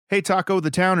Hey, Taco the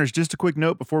Towners, just a quick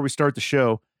note before we start the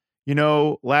show. You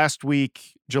know, last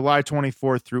week, July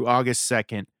 24th through August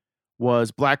 2nd,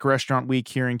 was Black Restaurant Week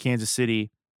here in Kansas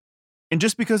City. And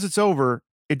just because it's over,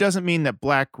 it doesn't mean that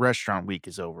Black Restaurant Week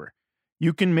is over.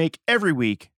 You can make every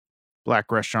week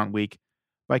Black Restaurant Week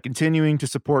by continuing to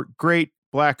support great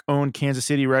Black-owned Kansas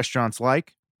City restaurants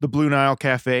like the Blue Nile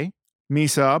Cafe,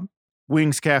 Misab,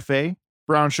 Wings Cafe,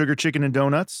 Brown Sugar Chicken and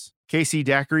Donuts, KC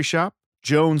Daiquiri Shop,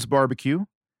 Jones Barbecue,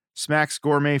 Smacks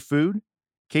Gourmet Food,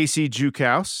 KC Juke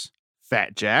House,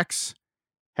 Fat Jack's,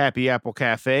 Happy Apple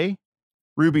Cafe,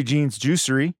 Ruby Jean's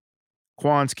Juicery,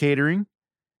 Quan's Catering,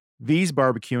 V's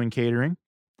Barbecue and Catering,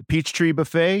 the Peachtree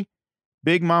Buffet,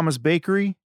 Big Mama's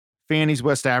Bakery, Fanny's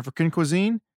West African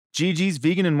Cuisine, Gigi's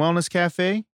Vegan and Wellness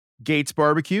Cafe, Gates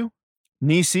Barbecue,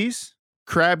 Nisi's,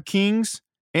 Crab Kings,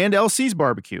 and LC's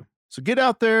Barbecue. So get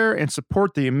out there and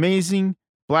support the amazing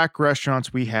Black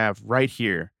restaurants we have right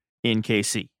here in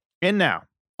KC. And now,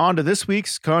 on to this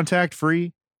week's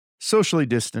contact-free, socially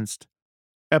distanced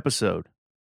episode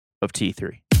of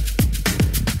T3.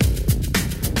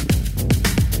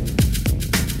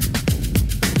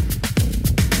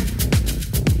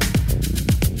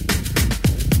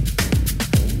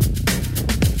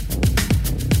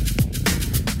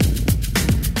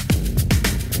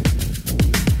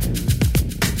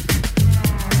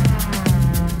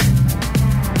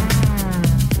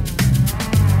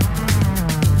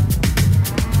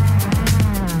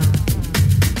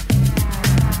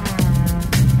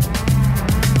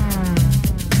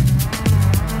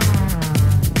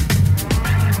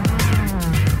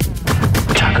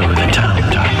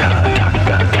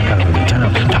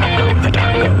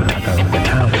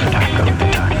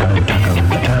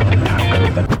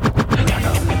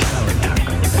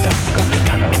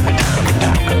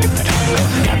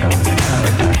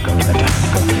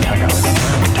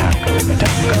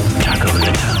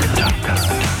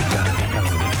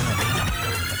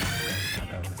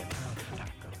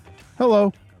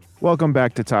 Hello, welcome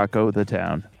back to Taco the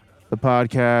Town, the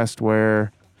podcast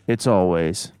where it's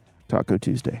always Taco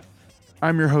Tuesday.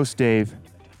 I'm your host, Dave,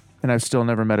 and I've still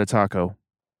never met a taco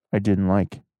I didn't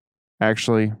like.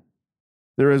 Actually,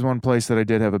 there is one place that I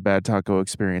did have a bad taco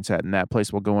experience at, and that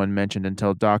place will go unmentioned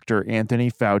until Dr.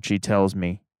 Anthony Fauci tells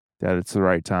me that it's the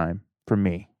right time for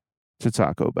me to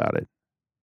taco about it.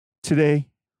 Today,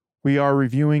 we are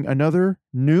reviewing another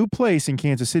new place in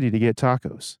Kansas City to get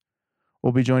tacos.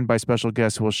 We'll be joined by special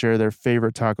guests who will share their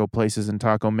favorite taco places and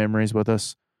taco memories with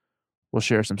us. We'll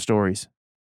share some stories,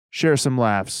 share some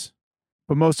laughs,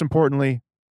 but most importantly,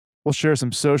 we'll share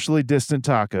some socially distant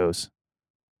tacos.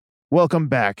 Welcome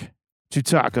back to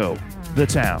Taco the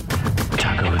Town.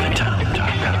 Taco the Town,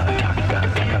 taco the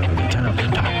town, taco the taco,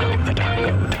 taco the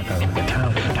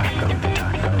town, taco the taco, taco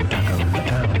the town,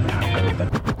 taco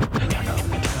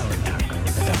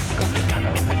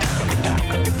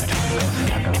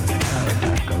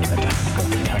the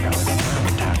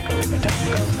taco the town,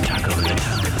 taco the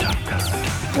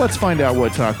taco. Let's find out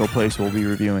what taco place we'll be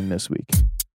reviewing this week.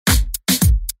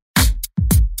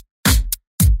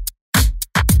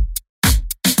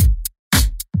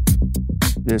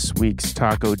 This week's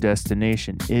taco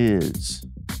destination is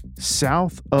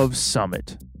south of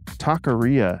Summit,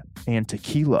 Taqueria and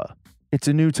Tequila. It's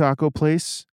a new taco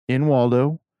place in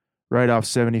Waldo, right off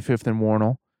 75th and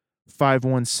Warnell,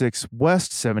 516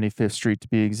 West 75th Street to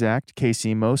be exact,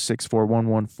 KCMO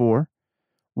 64114,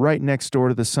 right next door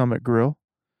to the Summit Grill.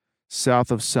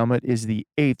 South of Summit is the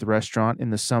 8th restaurant in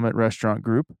the Summit Restaurant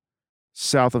Group.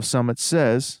 South of Summit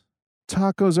says,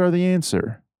 tacos are the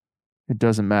answer. It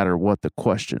doesn't matter what the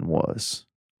question was.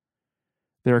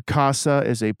 Their casa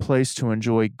is a place to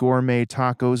enjoy gourmet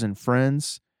tacos and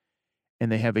friends,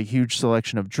 and they have a huge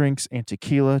selection of drinks and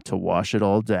tequila to wash it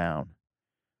all down.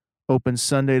 Open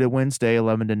Sunday to Wednesday,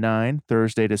 11 to 9,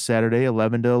 Thursday to Saturday,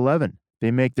 11 to 11.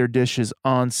 They make their dishes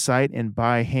on site and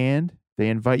by hand. They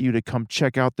invite you to come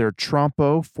check out their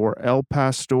Trompo for El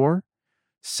Pastor.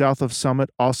 South of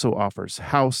Summit also offers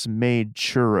house-made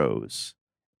churros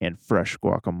and fresh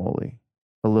guacamole.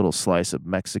 A little slice of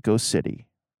Mexico City,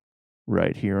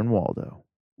 right here in Waldo.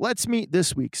 Let's meet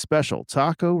this week's special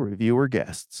taco reviewer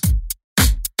guests.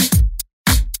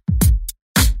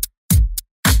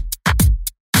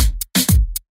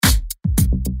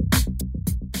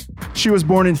 She was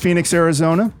born in Phoenix,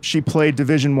 Arizona. She played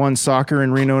Division I soccer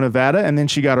in Reno, Nevada, and then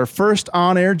she got her first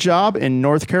on-air job in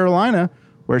North Carolina,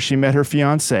 where she met her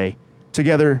fiancé.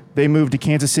 Together, they moved to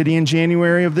Kansas City in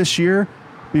January of this year,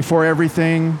 before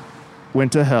everything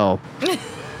went to hell.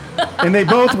 And they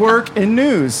both work in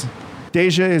news.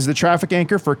 Deja is the traffic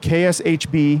anchor for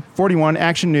KSHB 41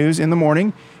 Action News in the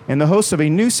morning and the host of a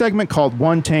new segment called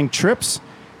One Tank Trips.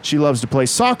 She loves to play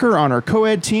soccer on her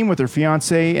co-ed team with her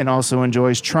fiance and also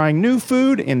enjoys trying new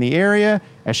food in the area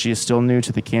as she is still new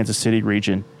to the Kansas City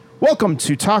region. Welcome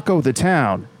to Taco the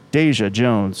Town, Deja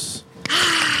Jones.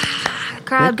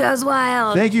 Crowd goes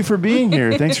wild. Thank you for being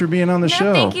here. Thanks for being on the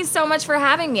show. Thank you so much for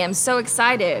having me. I'm so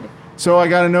excited. So I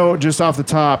got to know just off the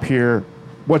top here,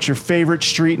 what's your favorite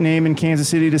street name in Kansas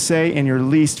City to say and your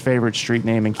least favorite street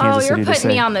name in Kansas City to say? Oh, you're putting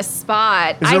me on the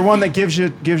spot. Is there one that gives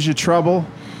you trouble?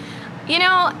 You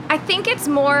know, I think it's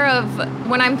more of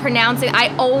when I'm pronouncing,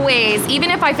 I always, even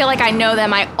if I feel like I know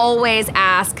them, I always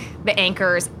ask the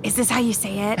anchors, is this how you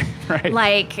say it? Right.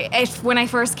 Like, when I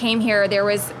first came here,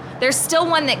 there's still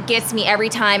one that gets me every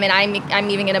time, and I'm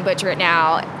even going to butcher it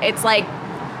now. It's like,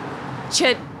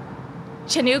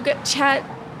 Chattanooga,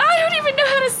 I don't even know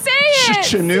how to say it.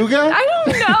 Chattanooga? I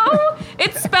don't know.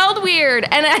 It's spelled weird.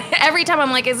 And every time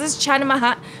I'm like, is this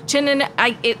Chattanooga?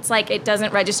 It's like, it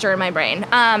doesn't register in my brain.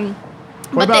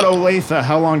 What about Olathe?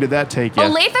 How long did that take you?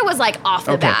 Olathe was like off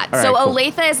the bat. All right, so cool.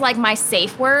 Olathe is like my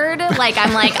safe word. Like,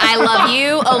 I'm like, I love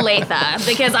you, Olathe.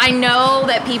 Because I know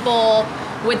that people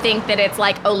would think that it's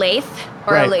like Olathe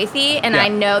or Right. Olathe, and Yeah. I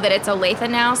know that it's Olathe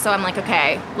now, so I'm like,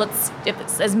 okay, if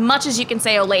it's as much as you can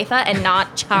say Olathe and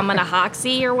not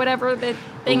Chamanahoxie or whatever the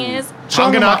thing is.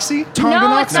 Tonganoxie?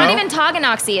 No, it's not No? even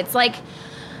Tonganoxie. It's like,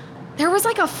 there was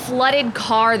like a flooded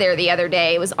car there the other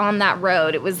day. It was on that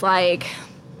road. It was like...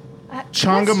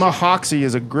 Chongamahoxie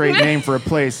is a great name for a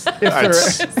place. If there,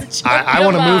 I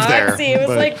want to move there. It was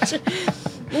but-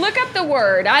 like, look up the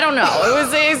word. I don't know. It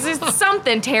was just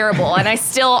something terrible, and I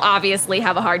still obviously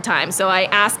have a hard time. So I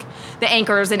ask the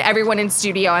anchors and everyone in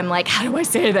studio, I'm like, how do I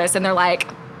say this? And they're like,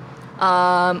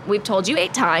 we've told you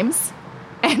 8 times.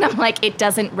 And I'm like, it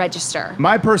doesn't register.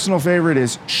 my personal favorite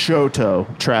is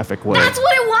Shoto Traffic Way. That's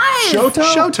what it was.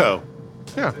 Shoto? Shoto.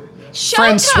 Yeah. Shoto.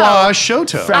 Francois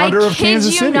Shoto. Founder I of kid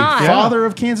Kansas you City. not. Father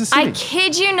of Kansas City. I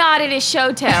kid you not, it is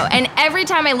Shoto. And every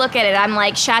time I look at it, I'm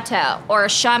like, Chateau or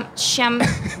Shem. See?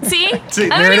 See, I there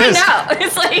don't it even is. know.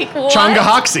 It's like, what?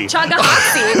 Chongahoxie.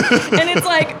 Chongahoxie. And it's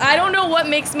like, I don't know what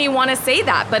makes me want to say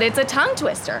that, but it's a tongue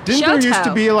twister. Didn't Shoto. there used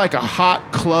to be like a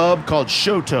hot club called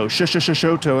Shoto,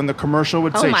 Shoto, and the commercial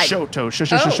would say my- Shoto,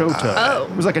 Shoto. Oh.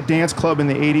 It was like a dance club in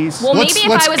the 80s. Well, Let's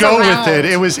maybe if I was go around, with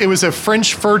it. It was a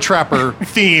French fur trapper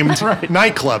themed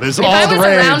nightclub. It's If all I the was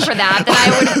rage. around for that, then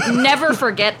I would never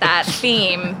forget that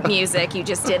theme music you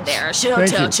just did there.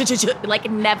 Shoto, like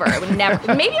never. It would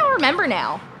never. Maybe I'll remember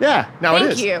now. Yeah. Now it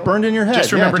Thank is. you. Burned in your head.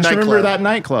 Just remember Just remember nightclub. that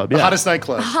nightclub. The Yeah. hottest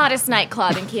nightclub. Hottest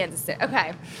nightclub in Kansas City.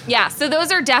 Okay. Yeah, so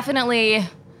those are definitely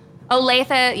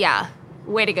Olathe. Yeah.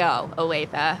 Way to go,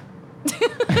 Olathe.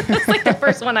 That's like the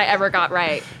first one I ever got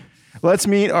right. Let's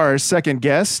meet our second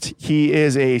guest. He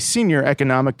is a senior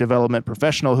economic development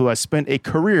professional who has spent a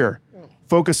career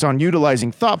focused on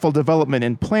utilizing thoughtful development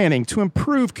and planning to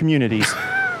improve communities.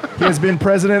 He has been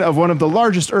president of one of the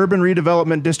largest urban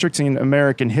redevelopment districts in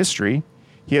American history.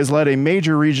 He has led a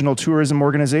major regional tourism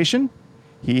organization.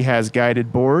 He has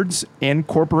guided boards and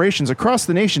corporations across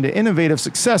the nation to innovative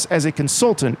success as a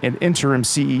consultant and interim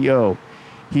CEO.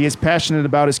 He is passionate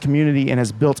about his community and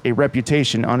has built a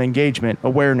reputation on engagement,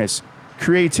 awareness,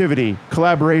 creativity,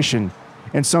 collaboration,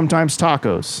 and sometimes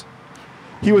tacos.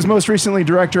 He was most recently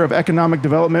Director of Economic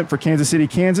Development for Kansas City,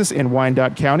 Kansas, and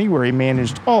Wyandotte County, where he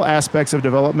managed all aspects of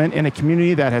development in a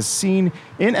community that has seen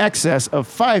in excess of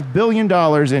 $5 billion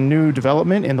in new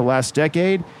development in the last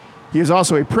decade. He is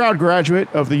also a proud graduate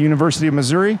of the University of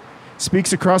Missouri,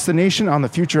 speaks across the nation on the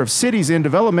future of cities and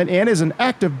development, and is an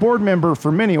active board member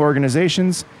for many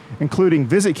organizations, including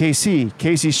Visit KC,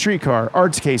 KC Streetcar,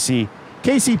 Arts KC,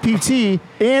 KCPT,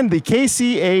 and the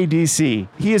KCADC.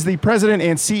 He is the president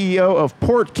and CEO of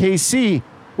Port KC.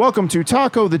 Welcome to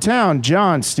Taco the Town,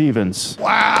 John Stevens.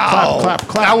 Wow. Clap, clap,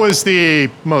 clap. That was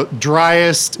the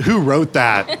driest. Who wrote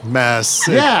that mess?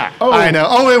 Yeah. Oh. I know.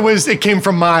 Oh, it came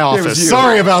from my was office. you.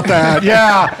 Sorry about that.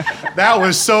 Yeah. That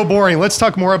was so boring. Let's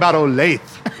talk more about Olathe.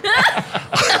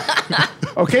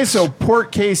 Okay, so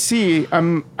Port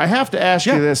KC, I have to ask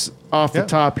you Yeah. this off the Yeah.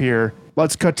 top here.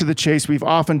 Let's cut to the chase. We've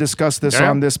often discussed this Yeah.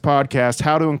 on this podcast,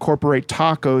 how to incorporate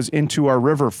tacos into our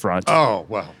riverfront. Oh,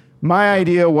 well. My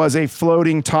idea was a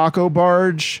floating taco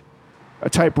barge, a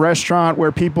type restaurant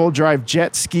where people drive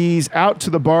jet skis out to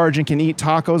the barge and can eat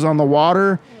tacos on the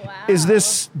water. Wow. Is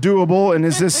this doable, and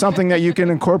is this something that you can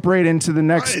incorporate into the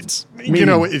next It's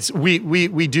meeting?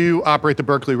 we do operate the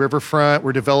Berkeley Riverfront.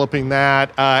 We're developing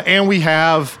that, and we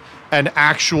have an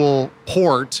actual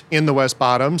port in the West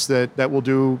Bottoms that will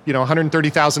do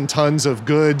 130,000 tons of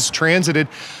goods transited.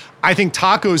 I think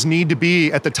tacos need to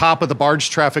be at the top of the barge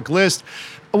traffic list.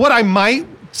 What I might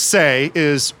say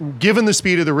is, given the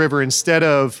speed of the river, instead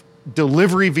of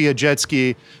delivery via jet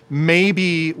ski,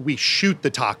 maybe we shoot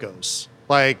the tacos.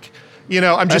 Like,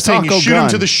 I'm just saying, you taco shoot them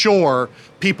to gun. the shore.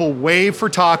 People wave for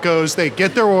tacos. They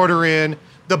get their order in.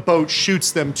 The boat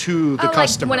shoots them to the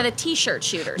customer. Like one of the T-shirt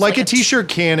shooters. Like a T-shirt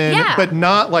cannon, Yeah. but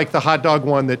not like the hot dog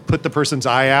one that put the person's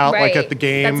eye out, like Right. at the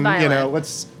game. That's violent.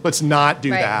 Let's not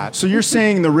do Right. that. So you're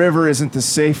saying the river isn't the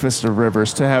safest of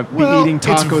rivers to have be Well, eating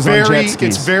tacos it's on jet skis?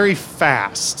 It's very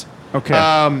fast. Okay.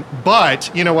 But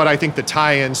you know what? I think the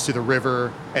tie-ins to the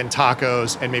river and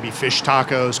tacos and maybe fish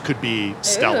tacos could be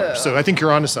stellar. Ooh. So I think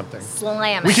you're onto something.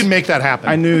 Slam We it. can make that happen.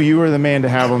 I knew you were the man to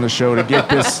have on the show to get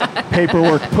this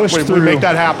paperwork pushed We through. make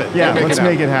that happen. Yeah, We let's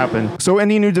happen. make it happen. So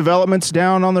any new developments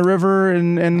down on the river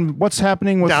and what's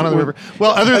happening with Down on the with- river.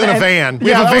 Well, other than a van. We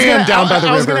have I a was van gonna- down by the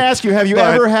I was river. going to ask you, have you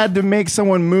but- ever had to make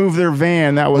someone move their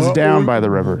van that was down by the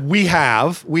river? We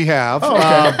have.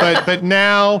 Oh, okay. But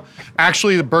now,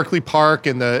 actually, the Berkeley Park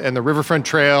and the riverfront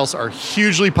trails are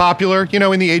hugely popular.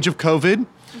 In the age of COVID,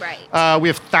 Right. we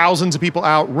have thousands of people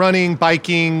out running,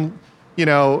 biking,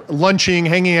 lunching,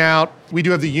 hanging out. We do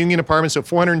have the Union apartments, so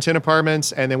 410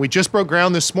 apartments, and then we just broke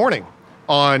ground this morning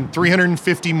on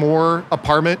 350 more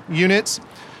apartment units.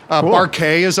 Cool.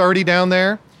 Barquet is already down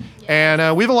there,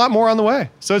 and we have a lot more on the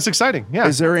way. So it's exciting. Yeah.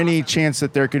 Is there any chance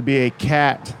that there could be a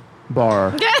cat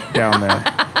bar down there?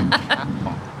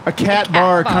 A cat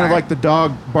bar, kind of bar. like the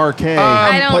dog Barquet.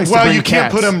 I don't- place to Well, bring you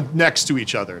can't cats. put them next to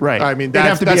each other. Right. I mean, They'd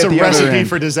have that's, to be that's at a the other recipe end.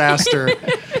 for disaster.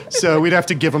 So we'd have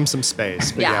to give them some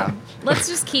space. But yeah. Let's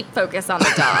just keep focus on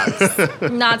the dogs.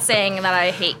 I'm not saying that I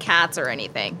hate cats or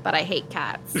anything, but I hate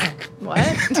cats.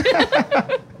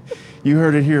 What? You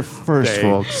heard it here first, They-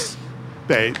 folks.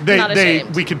 Not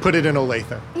ashamed. We could put it in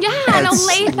Olathe. Yeah, an Let's-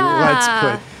 Olathe. let's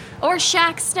put- Or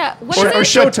Shacksta. What Or-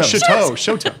 is or it? Shoto.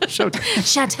 Shoto.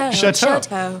 Chateau.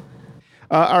 Chateau.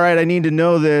 All right, I need to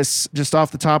know this just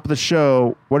off the top of the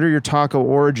show. What are your taco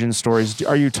origin stories?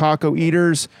 Are you taco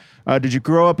eaters? Did you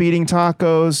grow up eating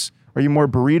tacos? Are you more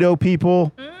burrito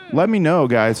people? Let me know,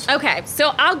 guys. Okay,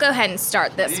 so I'll go ahead and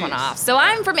start this one off. So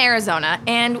I'm from Arizona,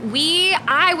 and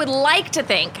I would like to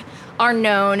think, are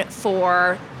known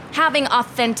for having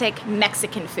authentic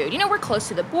Mexican food. We're close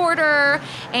to the border,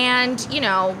 and,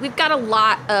 we've got a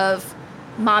lot of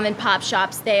mom and pop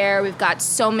shops there. We've got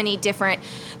so many different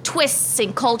twists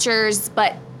and cultures,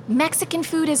 but Mexican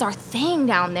food is our thing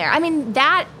down there. I mean,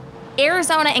 that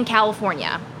Arizona and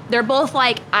California, they're both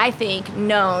I think,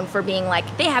 known for being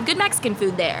they have good Mexican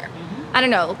food there. I don't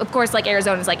know. Of course,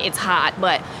 Arizona's it's hot,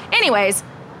 but anyways,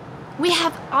 we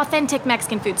have authentic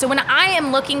Mexican food. So when I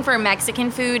am looking for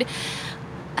Mexican food,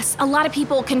 a lot of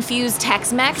people confuse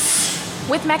Tex-Mex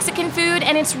with Mexican food,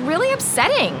 and it's really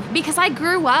upsetting because I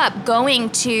grew up going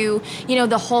to,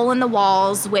 the hole in the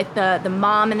walls with the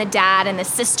mom and the dad and the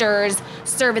sisters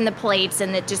serving the plates,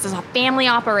 and it just is a family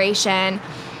operation.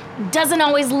 Doesn't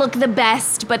always look the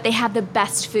best, but they have the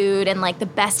best food and the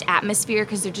best atmosphere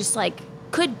because they're just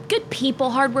good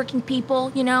people, hardworking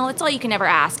people, it's all you can ever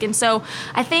ask. And so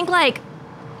I think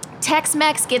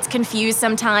Tex-Mex gets confused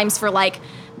sometimes for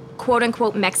quote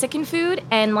unquote Mexican food,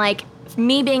 and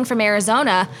me being from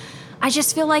Arizona, I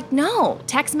just feel no,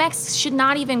 Tex-Mex should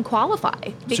not even qualify.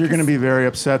 So you're going to be very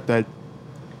upset that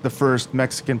the first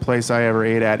Mexican place I ever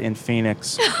ate at in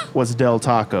Phoenix was Del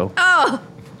Taco.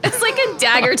 It's a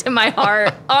dagger to my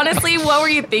heart. Honestly, what were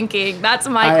you thinking? That's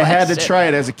my I question. had to try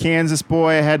it as a Kansas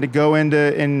boy. I had to go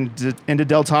into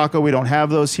Del Taco. We don't have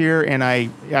those here, and I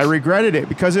regretted it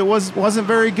because it wasn't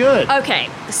very good. Okay,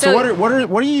 So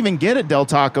what do you even get at Del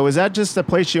Taco? Is that just a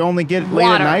place you only get late at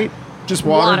Water. night? Just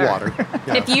water. Water.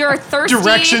 If you're thirsty,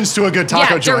 Directions to a good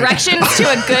taco joint. directions to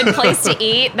a good place to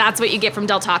eat. That's what you get from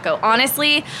Del Taco.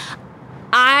 Honestly,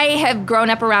 I have grown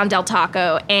up around Del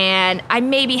Taco, and I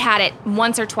maybe had it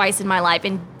once or twice in my life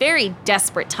in very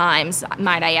desperate times,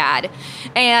 might I add.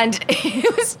 And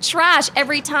it was trash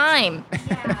every time.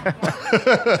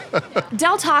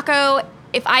 Del Taco,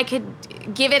 if I could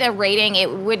give it a rating,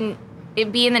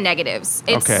 it'd be in the negatives.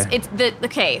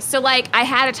 Okay. So I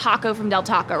had a taco from Del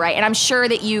Taco, right? And I'm sure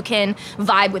that you can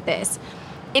vibe with this.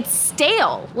 It's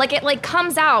stale. It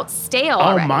comes out stale Oh,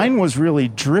 already. mine was really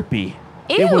drippy.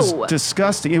 It was Ew.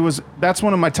 disgusting. That's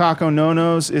one of my taco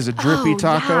no-nos is a drippy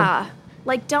taco. Yeah.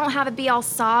 Don't have it be all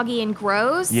soggy and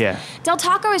gross. Yeah. Del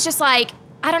Taco is just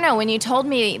I don't know, when you told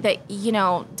me that,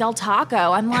 Del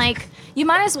Taco, I'm you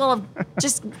might as well have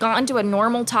just gone to a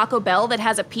normal Taco Bell that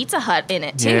has a Pizza Hut in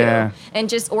it, too. Yeah. And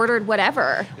just ordered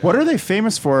whatever. What are they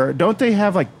famous for? Don't they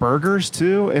have burgers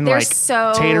too and They're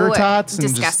so tater tots? And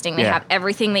disgusting. Just, They yeah. have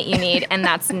everything that you need, and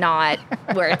that's not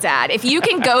where it's at. If you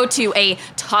can go to a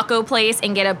taco place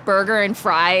and get a burger and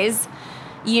fries,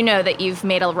 you know that you've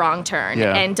made a wrong turn.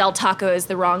 Yeah. And Del Taco is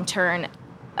the wrong turn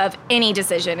of any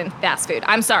decision in fast food.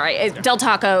 I'm sorry. Del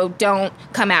Taco, don't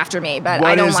come after me, but I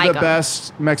What don't is like the them.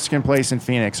 best Mexican place in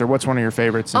Phoenix, or what's one of your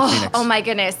favorites in Phoenix? Oh my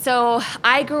goodness. So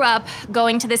I grew up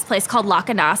going to this place called La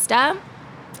Canasta,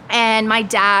 and my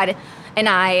dad and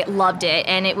I loved it.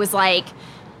 And it was like,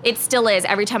 it still is.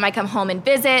 Every time I come home and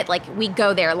visit, like we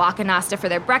go there. La Canasta for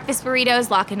their breakfast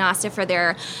burritos, La Canasta for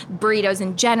their burritos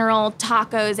in general,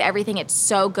 tacos, everything. It's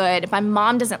so good. My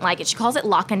mom doesn't like it. She calls it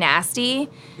La Canasty.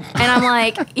 And I'm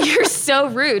like, you're so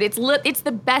rude. It's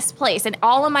the best place. And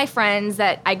all of my friends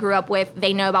that I grew up with,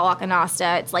 they know about La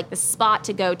Canasta. It's like the spot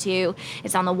to go to.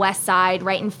 It's on the west side,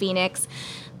 right in Phoenix.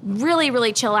 Really,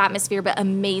 really chill atmosphere, but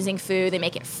amazing food. They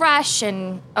make it fresh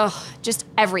and, just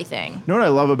everything. You know what I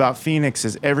love about Phoenix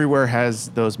is everywhere has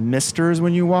those misters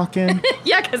when you walk in.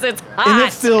 Yeah, because it's hot. And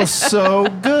it feels so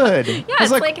good. Yeah,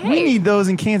 it's like, we hey. need those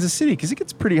in Kansas City because it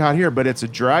gets pretty hot here, but it's a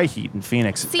dry heat in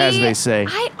Phoenix, as they say.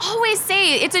 I always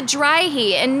say it's a dry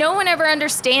heat, and no one ever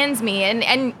understands me.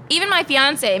 And even my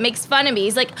fiance makes fun of me.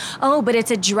 He's like, oh, but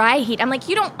it's a dry heat. I'm like,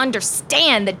 you don't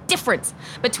understand the difference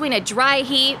between a dry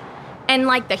heat and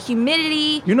like the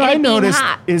humidity. You know, and I it being noticed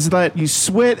hot. is that you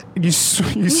sweat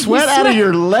out of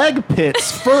your leg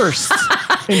pits first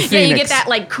in Phoenix. Yeah, you get that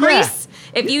like crease.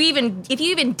 Yeah. If you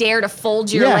even dare to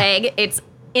fold your leg, it's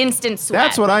instant sweat.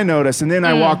 That's what I noticed. And then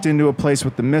I walked into a place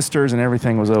with the misters and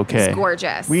everything was okay. It's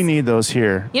gorgeous. We need those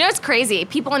here. You know, it's crazy.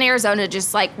 People in Arizona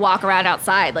just like walk around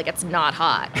outside like it's not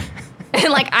hot. And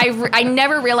like I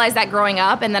never realized that growing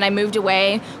up. And then I moved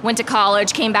away, went to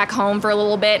college, came back home for a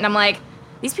little bit, and I'm like,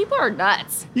 these people are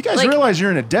nuts. You guys like, realize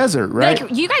you're in a desert, right? Like,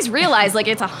 you guys realize, like,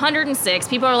 it's 106.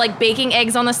 People are, like, baking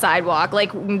eggs on the sidewalk.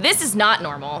 Like, this is not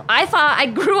normal. I thought I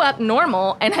grew up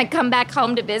normal, and I come back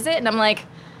home to visit, and I'm like,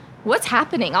 what's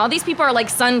happening? All these people are, like,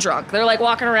 sun-drunk. They're, like,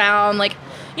 walking around, like,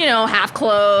 you know, half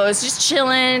clothed, just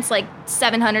chilling. It's, like,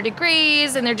 700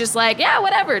 degrees, and they're just like, yeah,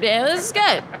 whatever, dude. This is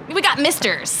good. We got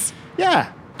misters.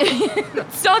 Yeah.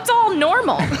 So it's all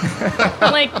normal.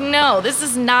 I'm like, no, this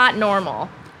is not normal.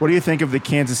 What do you think of the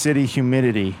Kansas City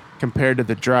humidity compared to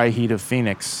the dry heat of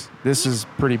Phoenix? This is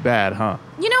pretty bad, huh?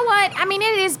 You know what? I mean,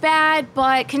 it is bad,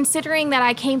 but considering that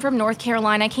I came from North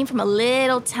Carolina, I came from a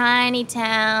little tiny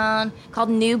town called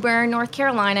New Bern, North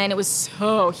Carolina, and it was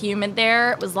so humid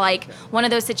there. It was like one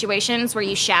of those situations where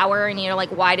you shower and you're like,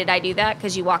 why did I do that?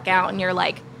 Because you walk out and you're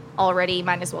like, already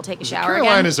might as well take a shower again.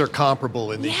 Carolinas are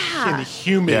comparable in the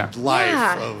humid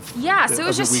life of so it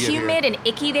was just humid and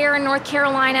icky there in North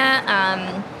Carolina.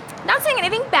 Not saying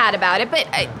anything bad about it, but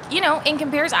you know, in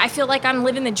comparison, I feel like I'm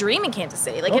living the dream in Kansas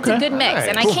City. Like it's a good mix. Right,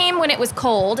 and cool. I came when it was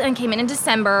cold, and came in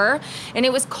December, and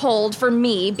it was cold for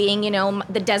me, being, you know,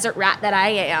 the desert rat that I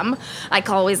am. I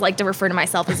always like to refer to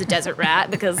myself as a desert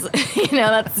rat because you know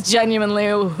that's genuinely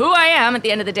who I am at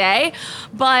the end of the day.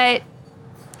 But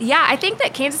yeah, I think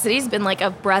that Kansas City's been like a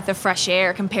breath of fresh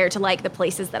air compared to like the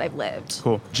places that I've lived.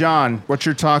 Cool. John, what's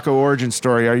your taco origin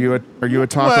story? Are you a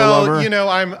taco well, lover? you know,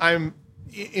 I'm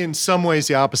in some ways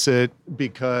the opposite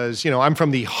because, you know, I'm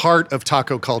from the heart of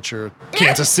taco culture,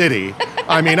 Kansas City.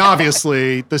 I mean,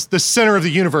 obviously, the center of the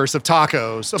universe of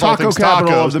tacos, of all Taco things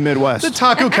capital tacos. of the Midwest. The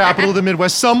taco capital of the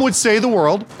Midwest. Some would say the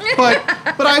world, but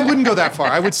I wouldn't go that far.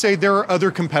 I would say there are other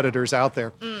competitors out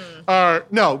there.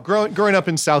 No, growing up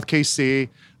in South KC,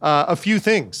 a few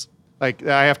things like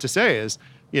I have to say is,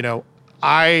 you know,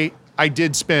 I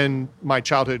did spend my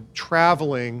childhood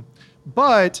traveling,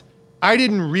 but I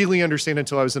didn't really understand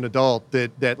until I was an adult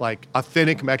that like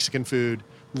authentic Mexican food,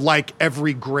 like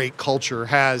every great culture,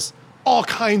 has all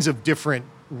kinds of different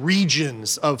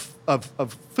regions of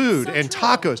food So and true.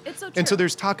 tacos. It's so And so true.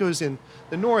 there's tacos in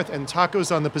the north and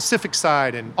tacos on the Pacific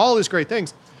side and all these great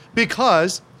things.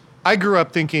 Because I grew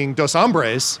up thinking Dos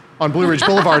Hombres on Blue Ridge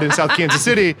Boulevard in South Kansas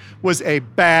City was a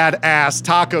badass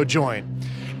taco joint.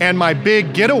 And my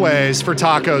big getaways for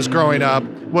tacos growing up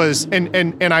was,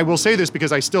 and I will say this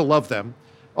because I still love them,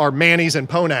 are Manny's and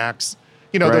Ponak's.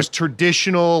 You know, Right. those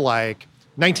traditional like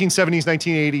 1970s,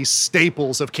 1980s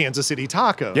staples of Kansas City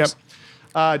tacos.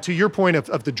 Yep. To your point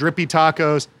of the drippy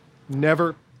tacos,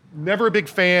 never a big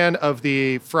fan of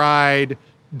the fried,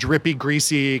 drippy,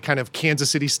 greasy kind of Kansas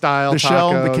City style The tacos.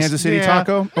 shell, the Kansas City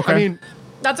taco? Okay. I mean,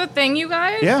 That's a thing, you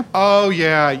guys? Yeah. oh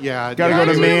yeah. Gotta Yeah. go What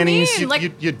to do you Manny's. mean? You,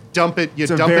 Like- you dump it. You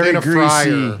It's a dump it very in a greasy.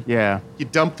 fryer. Yeah. You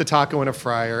dump the taco in a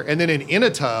fryer, and then in a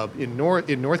tub in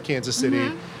North Kansas City,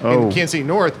 Mm-hmm. Oh. in Kansas City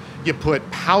North, you put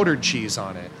powdered cheese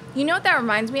on it. You know what that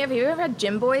reminds me of? Have you ever had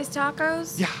Jim Boy's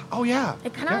tacos? Yeah. Oh yeah.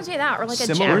 It kind of reminds me of that, or like a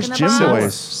Similar. Jack Where's in the Jim Box.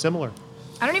 Boy's? Similar.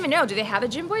 I don't even know. Do they have a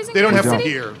Jim Boy's in They don't have Kansas them City?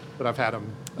 here, but I've had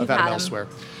them. I've You've had them had 'em. elsewhere.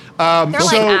 They're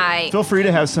So- like, Feel free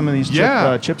to have some of these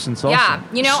Yeah. chips and salsa. yeah,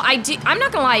 you know, I'm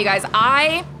not gonna lie, you guys.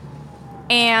 I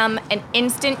am an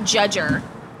instant judger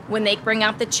when they bring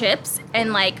out the chips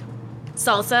and like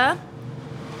salsa,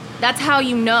 that's how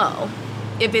you know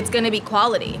if it's going to be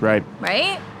quality. Right.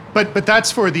 Right? But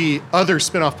that's for the other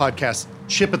spin-off podcast,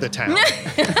 Chip of the Town.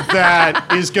 That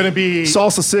is going to be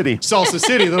Salsa City. Salsa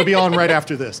City. That'll be on right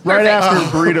after this. Right Perfect.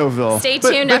 after Burritoville. Stay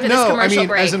tuned after this commercial I mean,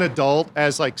 break. as an adult,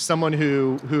 as like someone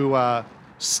who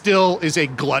still is a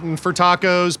glutton for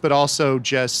tacos, but also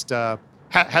just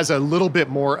has a little bit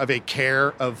more of a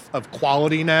care of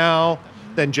quality now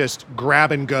than just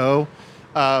grab and go.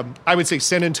 I would say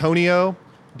San Antonio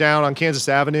down on Kansas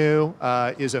Avenue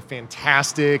is a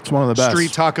fantastic one of the best.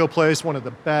 street taco place, one of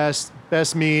the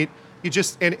best meat. You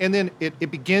just and then it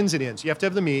begins and ends. You have to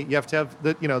have the meat, you have to have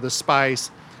the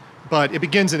spice, but it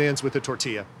begins and ends with the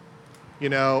tortilla.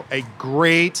 A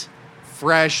great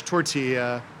fresh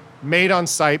tortilla made on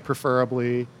site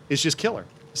preferably is just killer.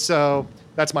 So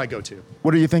that's my go-to.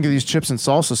 What do you think of these chips and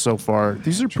salsa so far?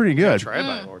 These are pretty good. Try it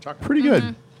by what we're talking Pretty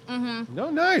good. No,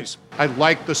 nice. I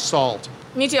like the salt.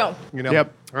 Me too.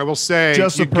 Yep. I will say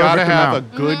Just you the got to perfect have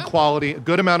amount. a good quality, a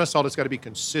good amount of salt. It's got to be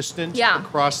consistent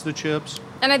across the chips.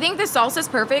 And I think the salsa's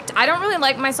perfect. I don't really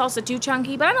like my salsa too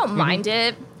chunky, but I don't mind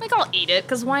it. Like, I'll eat it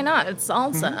because why not? It's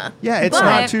salsa. Yeah, it's But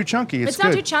not too chunky. It's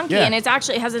not good. too chunky, Yeah. and it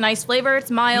has a nice flavor.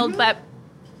 It's mild, but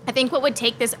I think what would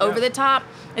take this over the top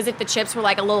is if the chips were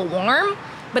like a little warm.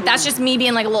 But that's just me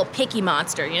being like a little picky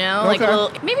monster, Like a Okay.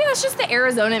 little. Maybe that's just the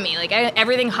Arizona me. Like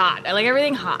everything hot. I like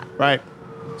everything hot. Right.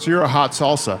 So you're a hot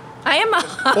salsa. I am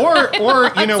a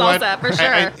Or you know what? salsa, for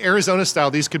sure. Arizona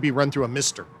style, these could be run through a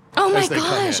mister. Oh my as they come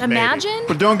gosh! in, maybe. Imagine.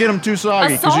 But don't get them too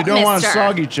soggy because you salt don't want mister.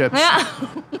 soggy chips. Yeah.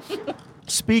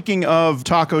 Speaking of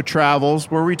taco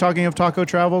travels, were we talking of taco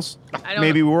travels? I don't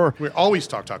Maybe we were. We always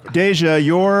talk taco. Deja,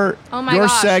 your Oh my your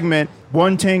gosh. segment,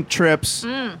 One Tank Trips.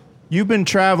 You've been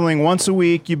traveling once a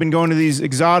week. You've been going to these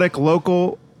exotic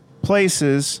local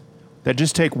places that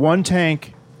just take one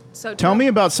tank. So Tell true. me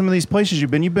about some of these places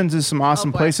you've been. You've been to some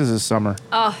awesome boy. places this summer.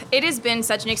 Oh, it has been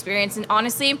such an experience. And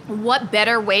honestly, what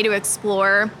better way to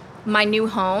explore my new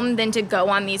home than to go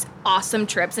on these awesome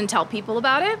trips and tell people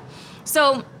about it?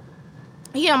 So,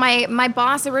 my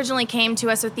boss originally came to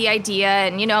us with the idea,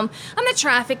 and, I'm the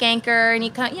traffic anchor, and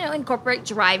you incorporate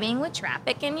driving with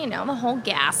traffic and, the whole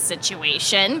gas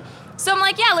situation. So I'm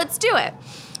like, yeah, let's do it.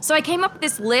 So I came up with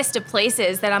this list of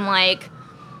places that I'm like,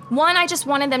 one, I just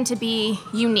wanted them to be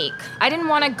unique. I didn't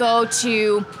want to go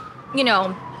to,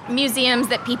 museums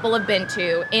that people have been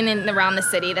to in and around the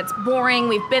city. That's boring.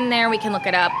 We've been there. We can look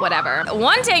it up, whatever.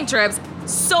 One Tank Trips,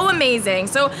 so amazing.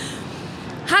 So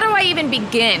how do I even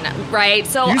begin, right?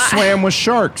 So You swam with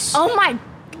sharks. Oh my,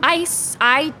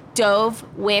 I dove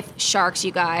with sharks,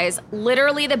 you guys.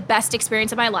 Literally the best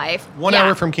experience of my life. 1 Yeah.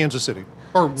 hour from Kansas City.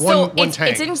 Or one, So one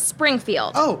tank. it's in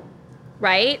Springfield. Oh.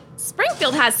 Right?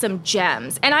 Springfield has some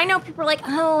gems. And I know people are like,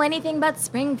 oh, anything but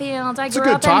Springfield. I a grew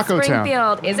good up taco in town.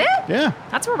 Springfield. Is it? Yeah.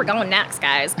 That's where we're going next,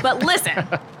 guys. But listen,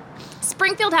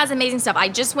 Springfield has amazing stuff. I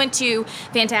just went to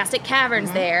Fantastic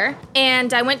Caverns there,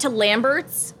 and I went to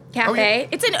Lambert's Cafe. Oh, yeah.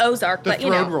 It's in Ozark, The but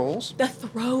Throde Rolls. The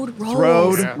Throde Rolls.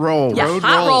 Road Yeah. roll. Yeah, Road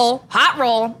hot rolls. roll, hot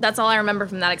roll. That's all I remember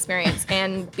from that experience,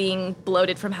 and being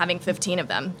bloated from having 15 of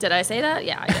them. Did I say that?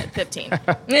 Yeah, I did. 15.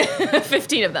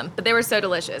 15 of them, but they were so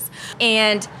delicious.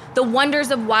 And the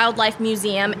Wonders of Wildlife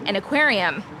Museum and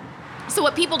Aquarium. So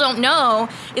what people don't know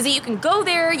is that you can go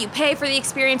there, you pay for the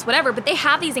experience, whatever, but they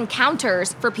have these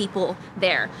encounters for people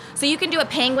there. So you can do a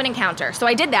penguin encounter. So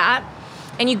I did that.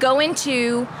 And you go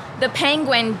into the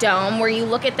penguin dome where you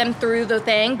look at them through the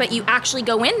thing, but you actually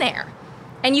go in there.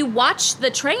 And you watch the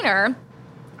trainer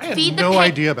I had feed the no pig-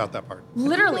 idea about that part.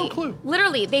 Literally, No clue.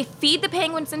 literally, they feed the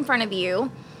penguins in front of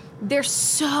you. They're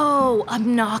so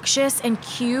obnoxious and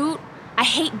cute. I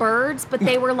hate birds, but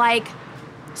they were like,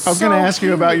 I was going to ask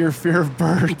you about your fear of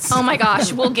birds. Oh my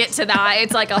gosh, we'll get to that.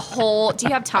 It's like a whole. Do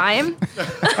you have time?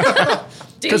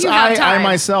 Do Because you have I time?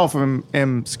 myself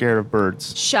am scared of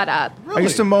birds. Shut up. I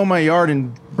used to mow my yard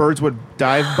and birds would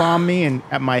dive bomb me and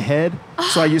at my head.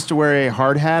 So I used to wear a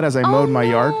hard hat as I mowed my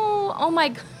yard Oh my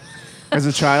god. as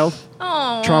a child.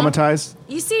 Oh. Traumatized.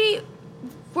 You see,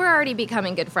 we're already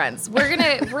becoming good friends. We're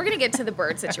gonna get to the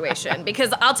bird situation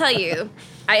because I'll tell you,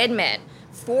 I admit,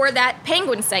 for that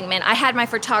penguin segment, I had my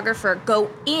photographer go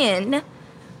in,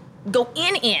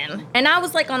 and I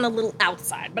was like on the little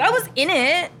outside, but I was in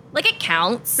it. Like it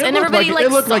counts, and looked everybody like-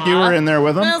 it looked like you saw. were in there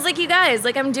with 'em. And I was like, you guys,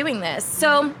 like I'm doing this.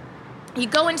 So you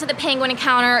go into the penguin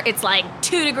encounter. It's like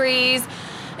 2 degrees.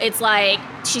 It's like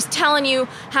she's telling you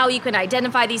how you can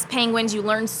identify these penguins. You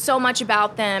learn so much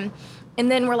about them. And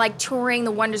then we're like touring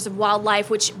the Wonders of Wildlife,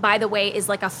 which, by the way, is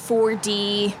like a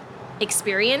 4D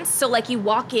experience. So like you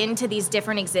walk into these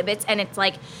different exhibits and it's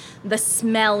like the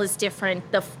smell is different,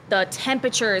 the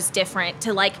temperature is different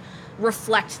to like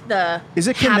reflect the Is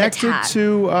it connected habitat.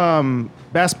 to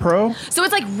Bass Pro? So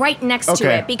it's like right next to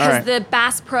Okay, it because all right. the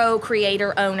Bass Pro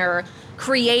creator owner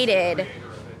created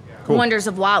Cool. Wonders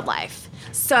of Wildlife.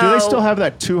 So Do they still have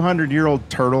that 200-year-old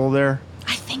turtle there?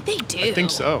 I think they do. I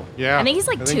think so. Yeah. I think he's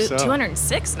like so.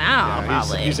 206 now, Yeah,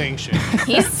 probably. He's ancient.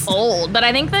 He's old, but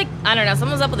I think like I don't know,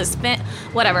 someone's up with a spin.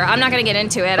 Whatever. I'm not gonna get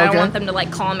into it. I don't Okay. want them to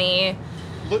like call me.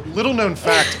 Little known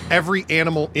fact: every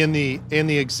animal in the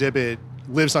exhibit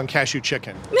lives on cashew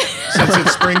chicken. Since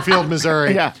it's Springfield,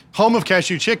 Missouri, Yeah. home of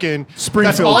cashew chicken. Springfield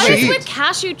That's all What they is eat. with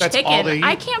cashew That's all chicken? they eat.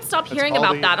 I can't stop hearing all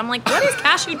about they that. eat. I'm like, what is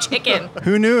cashew chicken?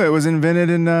 Who knew it was invented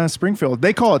in Springfield?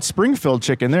 They call it Springfield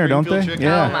chicken there, don't Springfield they?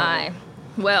 chicken. Yeah. Oh my.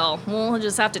 Well, we'll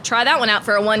just have to try that one out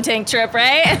for a one tank trip,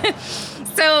 right?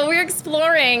 So we're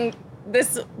exploring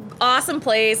this awesome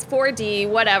place, 4D,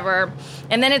 whatever.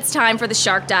 And then it's time for the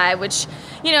shark dive, which,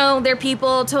 you know, their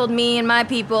people told me and my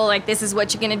people, like, this is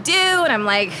what you're gonna do. And I'm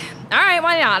like, all right,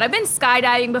 why not? I've been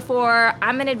skydiving before.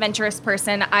 I'm an adventurous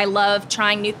person. I love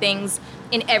trying new things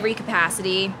in every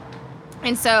capacity.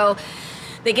 And so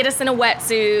they get us in a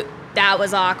wetsuit. That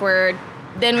was awkward.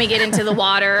 Then we get into the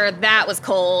water. That was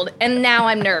cold. And now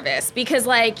I'm nervous because,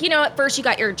 like, you know, at first you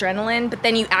got your adrenaline, but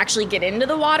then you actually get into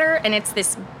the water and it's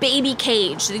this baby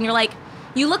cage. And you're like,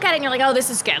 you look at it and you're like, oh, this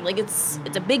is good. Like, it's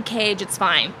a big cage. It's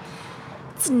fine.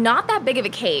 It's not that big of a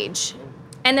cage.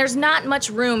 And there's not much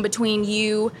room between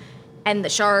you and the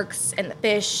sharks and the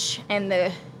fish and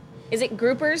the, is it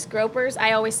groupers? Gropers?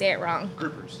 I always say it wrong.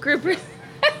 Groupers.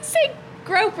 I say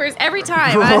gropers every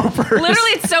time. Gropers.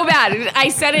 Literally, it's so bad. I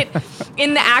said it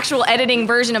in the actual editing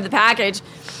version of the package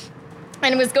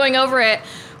and was going over it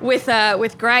with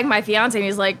Greg, my fiance, and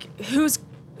he's like,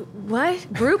 what?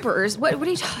 Groupers? What are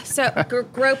you talking? So,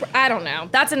 groper, I don't know.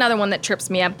 That's another one that trips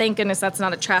me up. Thank goodness that's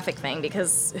not a traffic thing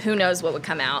because who knows what would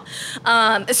come out.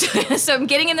 So I'm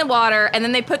getting in the water, and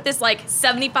then they put this like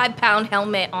 75-pound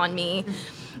helmet on me.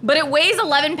 But it weighs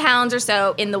 11 pounds or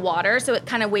so in the water, so it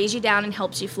kind of weighs you down and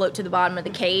helps you float to the bottom of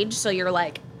the cage. So you're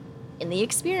like in the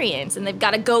experience. And they've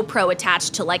got a GoPro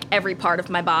attached to like every part of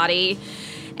my body.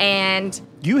 And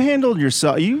You handled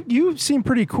yourself. You seem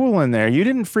pretty cool in there. You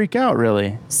didn't freak out,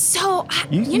 really. so,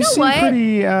 You you know seem what?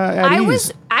 pretty at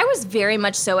ease. I was very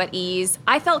much so at ease.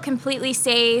 I felt completely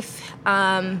safe.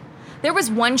 There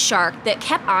was one shark that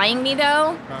kept eyeing me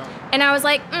though, and I was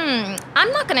like,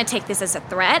 I'm not gonna take this as a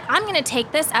threat. I'm gonna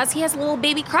take this as he has a little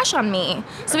baby crush on me.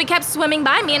 So he kept swimming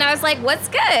by me, and I was like, what's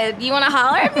good? You wanna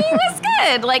holler at me? What's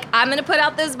good? Like, I'm gonna put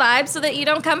out those vibes so that you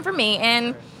don't come for me.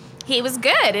 And he was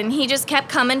good, and he just kept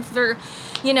coming for,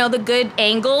 you know, the good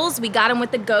angles. We got him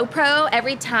with the GoPro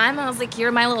every time. I was like,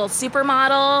 you're my little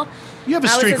supermodel. You have a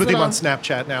I was streak his with him little- on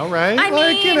Snapchat now, right? I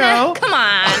like, mean, you know. come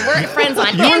on, we're friends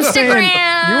on You were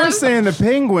Instagram. you were saying the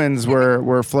penguins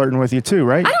were flirting with you too,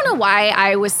 right? I don't know why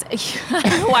I was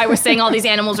saying all these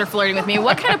animals are flirting with me.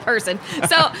 What kind of person?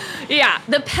 So yeah,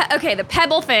 the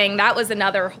pebble thing. That was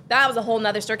a whole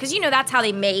nother story because you know that's how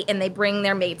they mate and they bring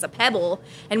their mates a pebble.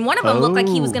 And one of them looked like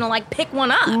he was Oh. gonna like pick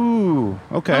one up. Ooh,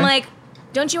 okay. I'm like,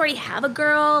 don't you already have a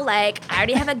girl? Like, I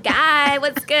already have a guy.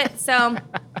 What's good? So,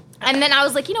 and then I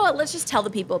was like, you know what? Let's just tell the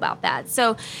people about that.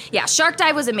 So, yeah, shark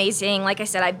dive was amazing. Like I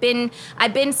said, I've been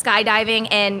skydiving,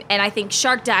 and I think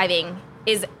shark diving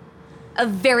is a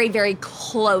very, very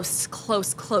close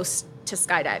to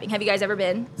skydiving. Have you guys ever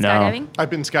been No. skydiving? I've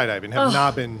been skydiving, have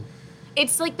not been.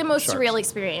 It's like the most Sharks. surreal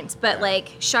experience, but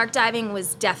like shark diving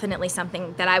was definitely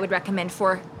something that I would recommend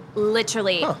for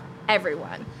literally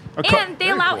everyone. And they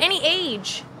very allow cool. any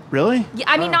age. Really? Yeah,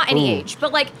 I mean, not any Ooh. age,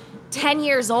 but like 10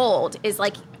 years old is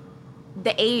like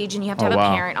the age, and you have to Oh, have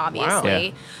wow. a parent, obviously.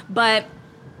 Yeah. But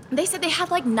they said they had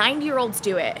like 90-year-olds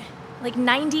do it. Like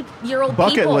 90-year-old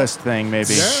Bucket people. list thing,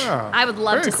 maybe. Yeah. I would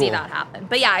love Very to see cool. that happen.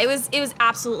 But yeah, it was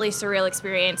absolutely a surreal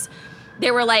experience.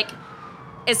 They were like,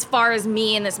 as far as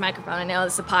me and this microphone, I know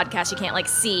this is a podcast, you can't like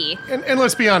see. And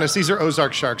let's be honest, these are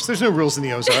Ozark sharks. There's no rules in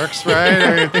the Ozarks,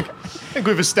 right? I think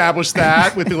we've established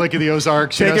that with the Lake of the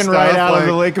Ozarks. you know, Taken right stuff out of like-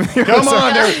 the Lake of the Come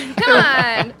on, Ozarks. Come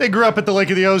on. they grew up at the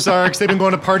Lake of the Ozarks. They've been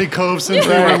going to Party Cove since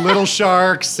they were little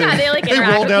sharks. Yeah, and they, like, they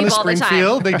interact roll with down to people all the time.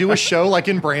 Springfield. They do a show like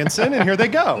in Branson, and here they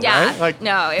go. Yeah. right? Like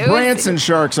No, it was. Branson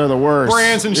sharks are the worst.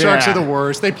 Branson sharks Yeah. are the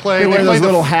worst. They play. They wear play those the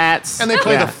little hats. and they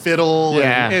play Yeah. the fiddle.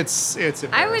 Yeah. And it's. I would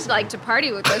embarrassing. like to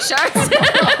party with those sharks.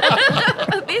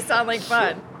 These sound like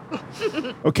fun.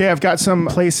 Okay, I've got some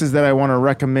places that I want to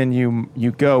recommend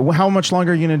you go. How much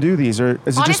longer are you going to do these, or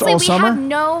is it Honestly, just all we summer? have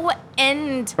no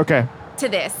end Okay. to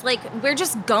this. Like, we're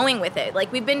just going with it.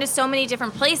 Like, we've been to so many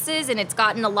different places and it's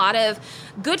gotten a lot of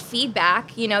good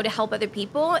feedback, you know, to help other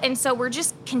people. And so we're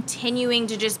just continuing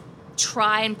to just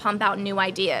try and pump out new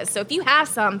ideas. So if you have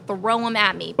some, throw them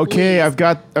at me. Okay, please. I've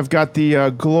got the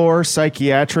Glore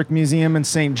Psychiatric Museum in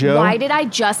St. Joe. Why did I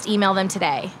just email them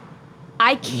today?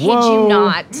 I kid Whoa. you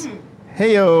not.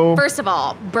 Heyo. First of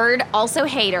all, Bird also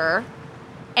hater,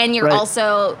 and you're Right.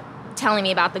 also telling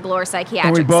me about the Glore Psychiatric.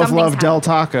 And we both Something's love Del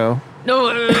Taco. No.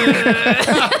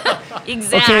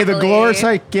 Exactly. Okay, the Glore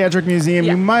Psychiatric Museum.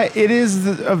 Yeah. It is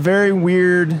a very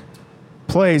weird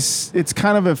place. It's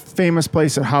kind of a famous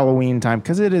place at Halloween time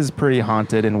because it is pretty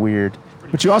haunted and weird.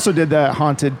 But you also did that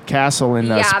haunted castle in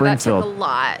Yeah, Springfield. that took a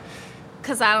lot.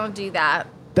 Because I don't do that.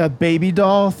 The baby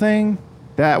doll thing.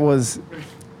 That was.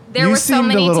 There you were so seemed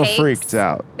many a little takes. freaked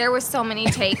out. There were so many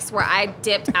takes where I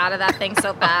dipped out of that thing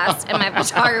so fast, and my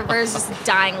photographer is just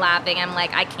dying laughing. I'm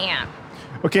like, I can't.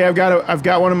 Okay, I've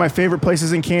got one of my favorite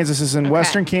places in Kansas. This is in Okay.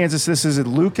 western Kansas. This is at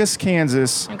Lucas,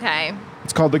 Kansas. Okay.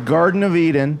 It's called the Garden of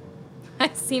Eden.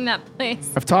 I've seen that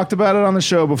place. I've talked about it on the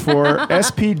show before.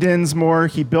 S.P. Dinsmore,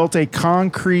 he built a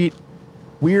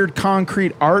weird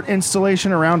concrete art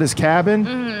installation around his cabin.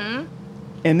 Mm-hmm.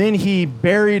 And then he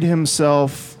buried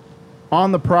himself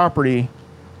on the property,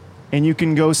 and you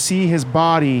can go see his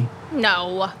body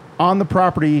No. on the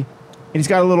property. And he's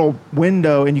got a little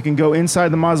window, and you can go inside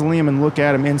the mausoleum and look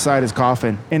at him inside his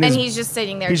coffin. And he's just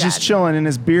sitting there he's dead. just chilling, and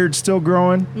his beard's still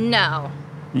growing. No.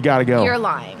 You gotta go. You're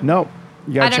lying. Nope.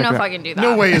 You gotta I don't check know it if out. I can do that.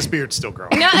 No way his beard's still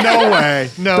growing. No. No way.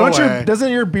 No way.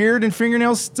 Doesn't your beard and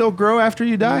fingernails still grow after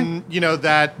you die? You know,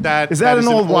 that Is that an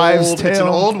old wives' It's an tale?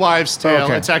 old wives' tale.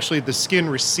 Okay. It's actually the skin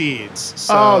recedes.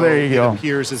 So Oh, there you go. It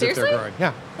appears as if Seriously? they're growing.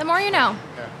 Yeah. The more you know.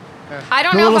 I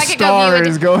don't The know little if I could go star view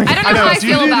is it. going- I don't I know know. how I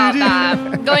feel about Do-do-do-do.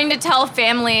 that. Going to tell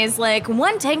families like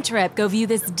one tank trip, go view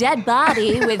this dead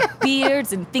body with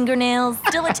beards and fingernails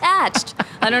still attached.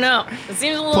 I don't know. It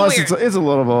seems a little Plus, weird. it's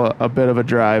a bit of a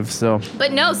drive. So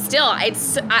But no, still,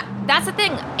 that's the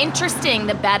thing. Interesting,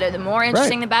 the better. The more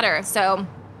interesting, Right. the better. So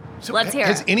let's hear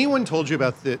Has it. anyone told you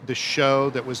about the show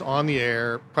that was on the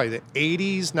air, probably the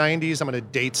 80s, 90s? I'm going to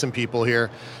date some people here.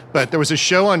 But there was a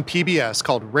show on PBS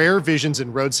called Rare Visions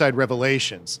and Roadside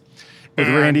Revelations. with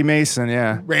And Randy Mason,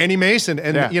 yeah. Randy Mason.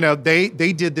 And, Yeah. you know, they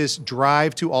did this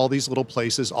drive to all these little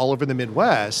places all over the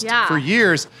Midwest Yeah. for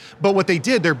years. But what they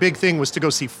did, their big thing was to go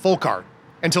see folk art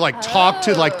and to like talk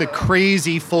to like the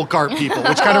crazy folk art people,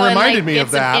 which kind of Oh, and, reminded like, me get of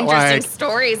some that. interesting Like,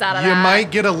 stories out of you that. might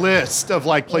get a list of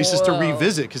like places to Whoa.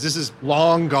 revisit because this is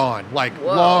long gone, like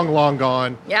Whoa. long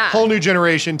gone. Yeah. Whole new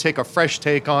generation, take a fresh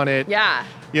take on it. Yeah.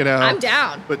 You know, I'm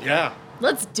down. But yeah,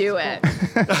 Let's do it.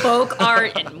 Folk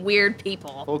art and weird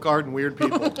people. folk art and weird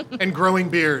people and growing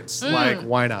beards. Mm. Like,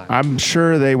 why not? I'm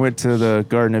sure they went to the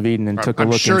Garden of Eden and took a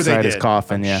I'm look sure they inside his did.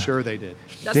 coffin. I'm Yeah. sure they did.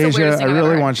 That's the Deja, weirdest I thing I've really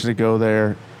ever heard. want you to go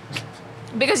there.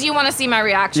 Because you want to see my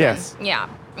reaction. Yes. Yeah.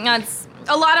 That's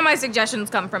a lot of my suggestions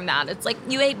come from that. It's like,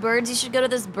 you ate birds, you should go to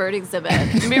this bird exhibit.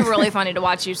 It'd be really funny to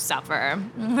watch you suffer.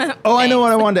 Oh, I know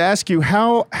what I wanted to ask you.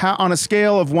 How on a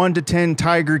scale of 1 to 10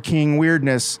 Tiger King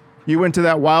weirdness, you went to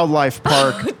that wildlife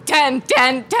park. 10.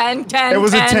 It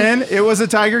was a 10? It was a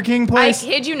Tiger King I place?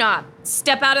 kid you not.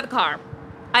 Step out of the car.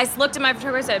 I looked at my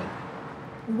photographer and said,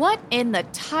 what in the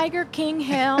Tiger King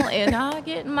hell am I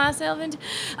getting myself into?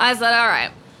 I said, all right.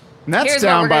 And that's here's what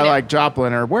down we're by gonna do. like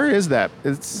Joplin, or where is that?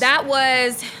 It's That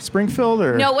was, Springfield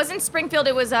or no, it wasn't Springfield.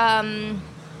 It was,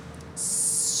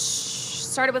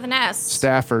 started with an S.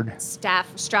 Stafford?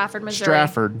 Stratford, Missouri.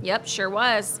 Stratford. Yep, sure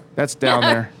was. That's down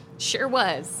there. Sure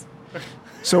was.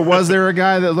 So was there a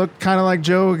guy that looked kind of like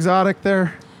Joe Exotic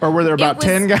there? Or were there about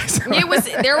 10 guys?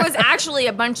 There was actually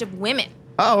a bunch of women.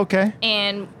 Oh, okay.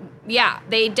 And yeah,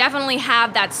 they definitely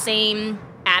have that same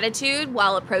attitude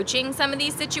while approaching some of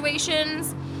these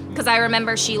situations. Because I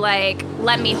remember she like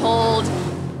let me hold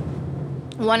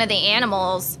one of the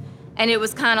animals, and it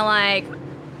was kind of like,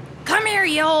 "Come here,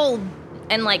 you old,"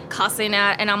 and like cussing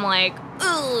at, and I'm like,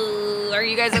 "Ooh, are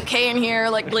you guys okay in here?"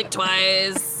 Like blink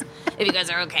twice if you guys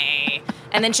are okay.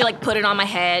 And then she like put it on my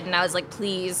head, and I was like,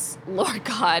 "Please, Lord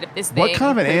God, if this thing." What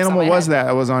kind of an poops on animal my was head."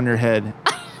 that was on your head?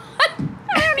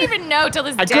 I don't even know till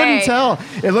this I day. couldn't tell.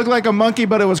 It looked like a monkey,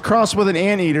 but it was crossed with an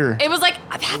anteater. It was like,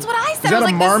 that's what I said. Is I that was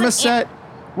a like, this is marmoset?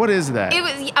 What is that? It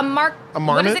was a mark. A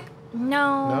What is marmot? it?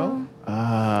 No.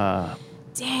 Ah,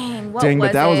 Dang. What dang, was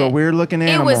but that was a it? weird looking It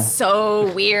animal. was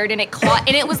so weird, and it clawed,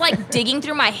 and it was like digging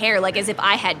through my hair, like as if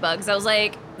I had bugs. I was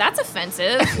like, "That's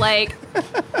offensive. Like,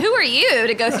 who are you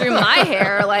to go through my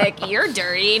hair? Like, you're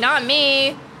dirty, not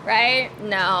me, right?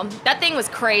 No, that thing was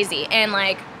crazy, and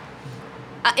like,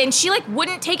 and she like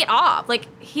wouldn't take it off. Like,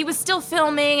 he was still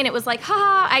filming, and it was like,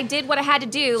 haha, I did what I had to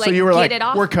do. Like, So you were get like, it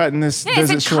off. we're cutting this Yeah, I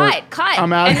visit said, short. cut.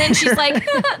 I'm out. And then she's like,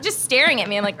 just staring at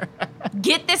me. I'm like,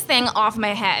 get this thing off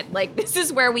my head. Like, this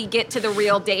is where we get to the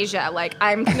real Deja. Like,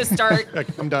 I'm going to start. Like,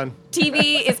 I'm done.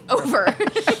 TV is over.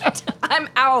 I'm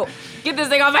out. Get this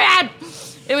thing off my head.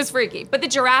 It was freaky. But the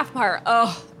giraffe part,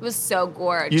 oh, it was so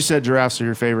gorgeous. You said giraffes are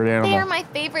your favorite animal. They're my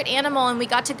favorite animal, and we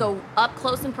got to go up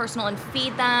close and personal and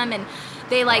feed them, and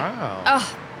they like, Wow.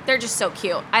 oh, they're just so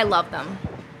cute. I love them.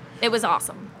 It was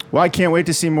awesome. Well, I can't wait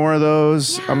to see more of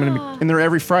those. I'm gonna Yeah. be in there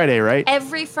every Friday, right?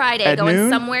 Every Friday, At going noon?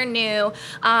 somewhere new.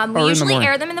 Or in We the usually morning?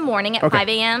 air them in the morning at Okay. 5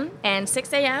 a.m. and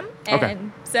 6 a.m. and Okay.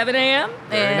 7 a.m.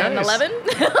 Very and nice. 11.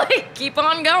 Like, keep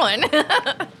on going.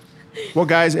 Well,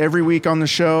 guys, every week on the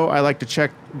show, I like to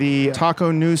check the taco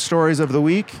news stories of the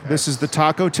week. This is the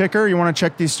taco ticker. You want to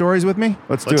check these stories with me?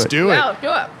 Let's Let's do it. do it. Wow, do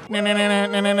it.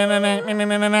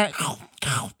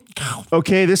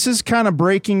 Okay, this is kind of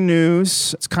breaking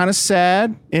news. It's kind of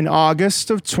sad. In August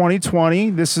of 2020,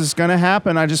 this is going to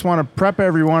happen. I just want to prep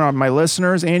everyone, my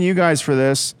listeners and you guys for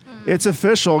this. It's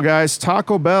official, guys.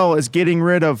 Taco Bell is getting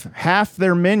rid of half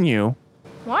their menu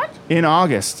What? in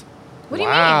August. What do you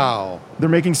mean? Wow. They're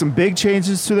making some big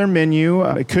changes to their menu.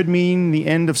 It could mean the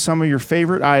end of some of your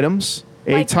favorite items.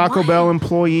 A Like Taco what? Bell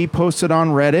employee posted on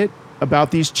Reddit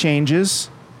about these changes.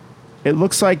 It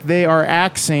looks like they are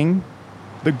axing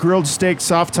the grilled steak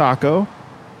soft taco,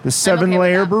 the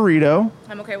 7-layer that. burrito,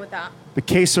 I'm okay with that. the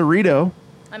quesarito,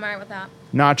 I'm all right with that.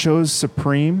 Nachos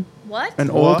Supreme, What? an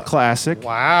old What? classic,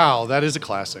 Wow, that is a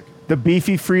classic. the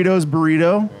beefy Fritos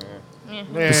burrito,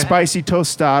 the spicy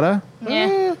tostada,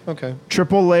 Yeah. Okay.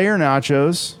 triple layer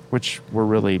nachos, which were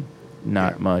really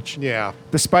not much. Yeah.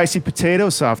 The spicy potato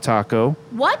soft taco,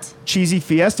 What? cheesy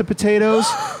fiesta potatoes,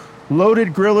 loaded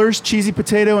grillers, cheesy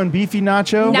potato and beefy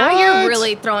nacho, Now What? you're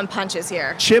really throwing punches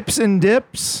here. chips and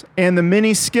dips, and the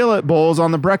mini skillet bowls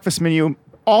on the breakfast menu.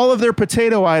 All of their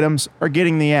potato items are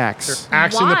getting the axe.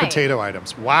 Axing the Why? potato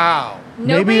items. Wow.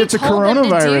 Nobody Maybe it's a told them to do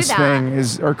coronavirus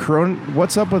that. thing.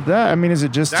 What's up with that? I mean, is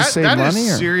it just to That, save that money?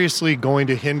 is Or? seriously going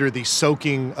to hinder the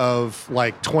soaking of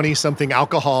like 20-something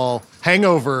alcohol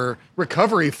hangover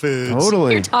recovery foods.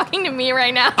 Totally. You're talking to me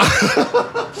right now.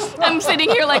 I'm sitting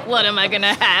here like, what am I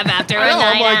gonna have after a I know,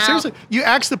 night I'm like, out? seriously, you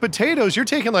axe the potatoes, you're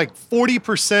taking like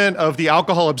 40% of the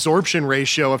alcohol absorption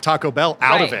ratio of Taco Bell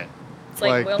out of Right. it. It's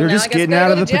like, well, They're now just I guess we getting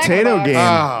gotta out go of to the Jack in the potato Box. game.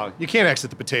 Oh, you can't exit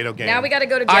the potato game. Now we gotta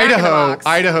go to Jack in the Box.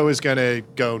 Idaho is going to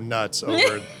go nuts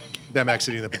over them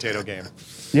exiting the potato game.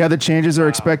 Yeah, the changes are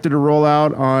expected to roll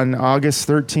out on August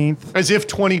 13th. As if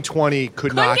 2020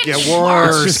 could not get get worse.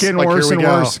 worse. It's just getting Like, worse here and we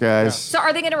go. worse, guys. So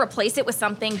are they going to replace it with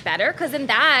something better? Because in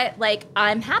that, like,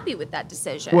 I'm happy with that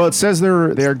decision. Well, it says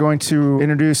they're going to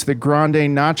introduce the Grande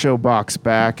Nacho box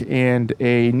back, and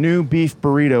a new beef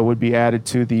burrito would be added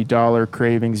to the Dollar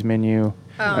Cravings menu,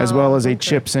 as well as a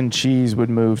chips and cheese would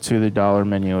move to the Dollar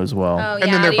menu as well. oh, And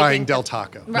yeah, then they're do you buying think Del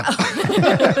Taco.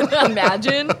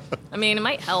 Imagine. I mean, it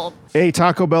might help. A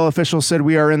Taco Bell official said,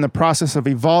 "We are in the process of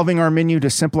evolving our menu to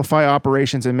simplify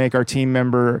operations and make our team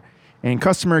member and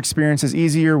customer experiences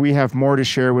easier. We have more to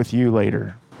share with you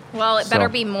later." Well, it better So-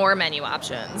 be more menu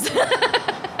options.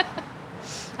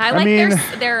 I like mean-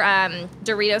 their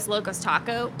Doritos Locos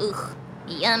Taco. Ugh,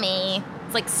 yummy.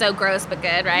 It's like so gross but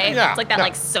good, right? Yeah. It's like that no,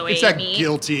 like soy It's that meat.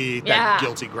 guilty, Yeah.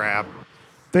 grab.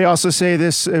 They also say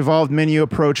this evolved menu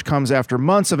approach comes after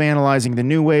months of analyzing the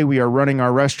new way we are running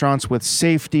our restaurants with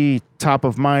safety top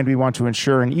of mind. We want to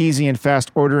ensure an easy and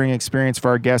fast ordering experience for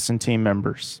our guests and team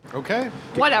members. Okay.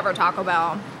 Whatever, Taco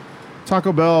Bell.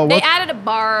 Taco Bell, They what? added a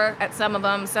bar at some of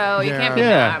them, so you can't be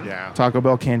Yeah. mad. Yeah. Taco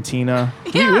Bell Cantina.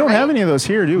 Yeah, we don't right. have any of those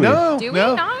here, do we? No, Do we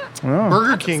no. not? No.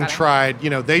 Burger King upsetting.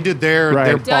 tried, they did their Right.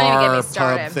 Don't even get me bar pub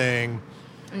started. thing.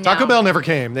 No. Taco Bell never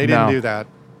came. They didn't No. do that.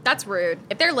 That's rude.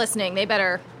 If they're listening, they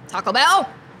better Taco Bell.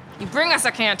 You bring us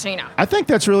a cantina. I think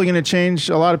that's really going to change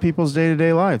a lot of people's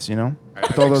day-to-day lives, with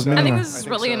all those I think menu. this is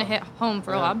really so. going to hit home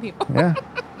for a lot of people. Yeah.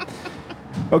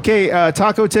 Okay,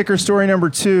 taco ticker story number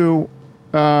 2.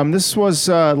 This was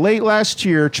late last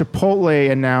year. Chipotle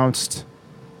announced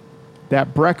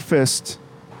that breakfast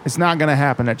is not going to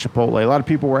happen at Chipotle. A lot of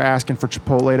people were asking for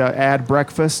Chipotle to add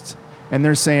breakfast, and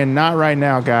they're saying, not right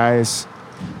now, guys.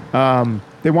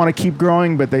 They want to keep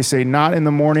growing, but they say not in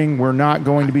the morning. We're not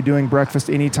going to be doing breakfast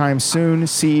anytime soon.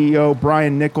 CEO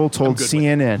Brian Nickel told good with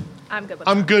CNN. I'm good with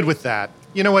I'm that. good with that.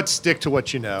 You know what? Stick to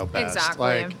what you know best.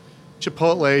 Exactly. Like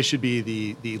Chipotle should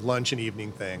be the lunch and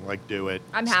evening thing. Like, do it.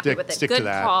 I'm happy Stick- with it. Stick to Good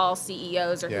that. call,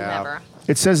 CEOs or Yeah. whomever.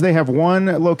 It says they have one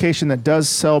location that does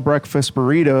sell breakfast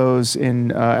burritos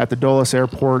in at the Dulles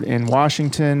Airport in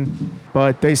Washington,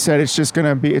 but they said it's just going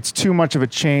to be, it's too much of a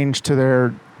change to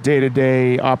their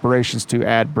day-to-day operations to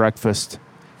add breakfast,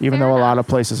 even Fair though a lot enough. of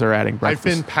places are adding I've breakfast.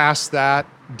 been past that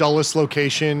Dulles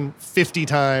location 50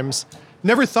 times.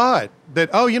 Never thought that,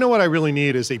 oh, you know what I really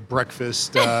need is a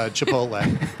breakfast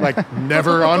Chipotle. Like,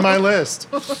 never on my list.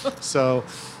 So,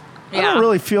 I don't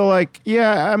really feel like,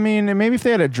 I mean, maybe if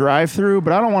they had a drive-through,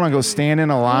 but I don't want to go stand in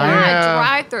a line. Yeah,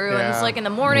 drive through, and it's Yeah. like in the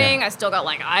morning. I still got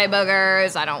like eye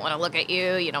boogers. I don't want to look at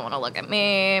you. You don't want to look at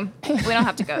me. We don't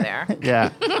have to go there. Yeah.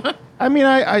 I mean,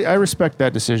 I respect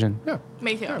that decision. yeah.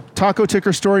 Me too. Taco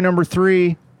ticker story number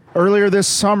 3. Earlier this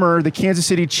summer, the Kansas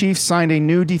City Chiefs signed a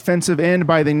new defensive end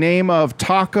by the name of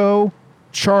Taco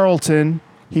Charlton.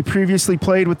 He previously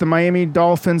played with the Miami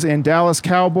Dolphins and Dallas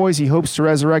Cowboys. He hopes to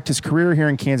resurrect his career here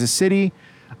in Kansas City.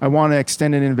 I want to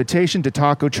extend an invitation to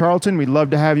Taco Charlton. We'd love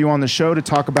to have you on the show to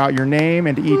talk about your name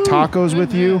and to eat tacos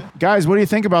with you. Guys, what do you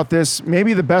think about this?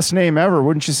 Maybe the best name ever,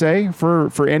 wouldn't you say, for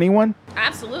anyone?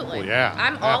 Absolutely. Well, yeah,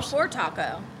 I'm all for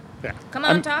taco. Yeah. Come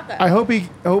on, taco. I hope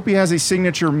he has a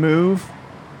signature move,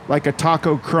 like a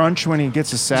taco crunch when he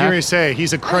gets a You're sack. gonna say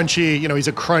he's a crunchy, he's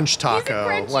a crunch taco.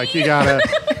 crunchy. Like you gotta,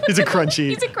 he's a crunchy.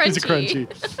 He's a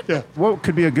crunchy. Yeah. What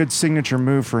could be a good signature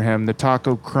move for him? The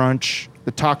taco crunch,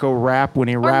 the taco wrap when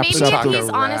he or wraps maybe up. if the- he's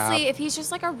Taco honestly, wrap. if he's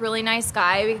just like a really nice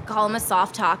guy, we could call him a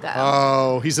soft taco.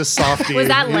 Oh, he's a softie. Was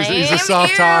that lame? He's a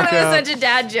soft Ew, taco. That was such a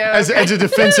dad joke. as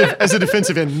a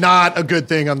defensive end, not a good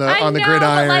thing on the I know, gridiron.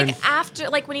 but like after,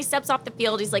 like when he steps off the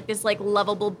field, he's like this like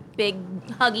lovable, big,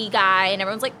 huggy guy, and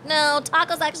everyone's like, no,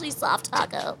 taco's actually soft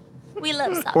taco. We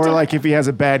love soft Or taco. like if he has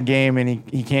a bad game and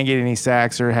he can't get any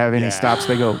sacks or have any Yeah. stops,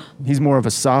 they go, he's more of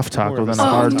a soft taco of a than a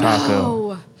soft hard no.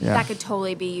 taco. Yeah. That could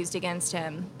totally be used against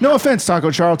him. No offense,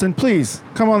 Taco Charlton. Please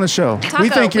come on the show. Taco, we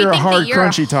think you're a hard, that you're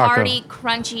crunchy a taco. Hearty,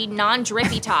 crunchy,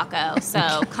 non-drippy taco.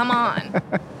 So come on.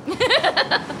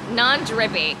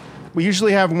 Non-drippy. We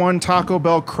usually have one Taco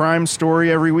Bell crime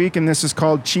story every week, and this is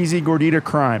called Cheesy Gordita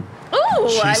Crime. Ooh,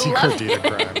 I Cheesy love gordita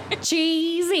it. crime.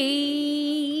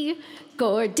 Cheesy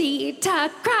gordita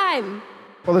crime.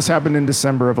 Well, this happened in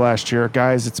December of last year,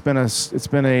 guys. We've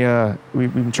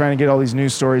been trying to get all these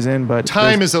news stories in, but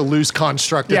Time is a loose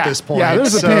construct at this point. Yeah,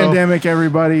 there's a so- pandemic,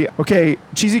 everybody. Okay,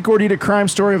 Cheesy Gordita crime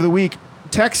story of the week.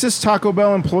 Texas Taco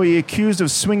Bell employee accused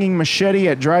of swinging machete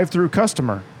at drive-thru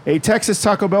customer. A Texas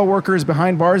Taco Bell worker is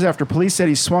behind bars after police said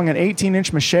he swung an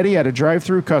 18-inch machete at a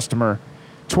drive-thru customer.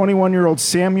 21-year-old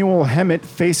Samuel Hemmett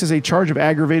faces a charge of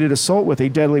aggravated assault with a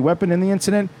deadly weapon in the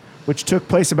incident, which took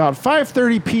place about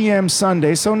 5:30 p.m.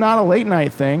 Sunday, so not a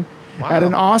late-night thing, at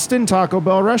an Austin Taco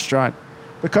Bell restaurant.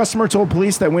 The customer told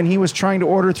police that when he was trying to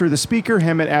order through the speaker,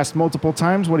 Hemmett asked multiple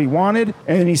times what he wanted,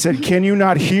 and he said, "Can you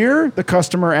not hear?" The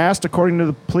customer asked. According to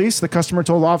the police, the customer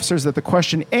told officers that the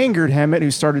question angered Hemmett,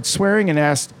 who started swearing and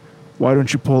asked, "Why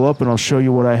don't you pull up and I'll show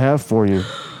you what I have for you?"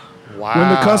 Wow. When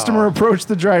the customer approached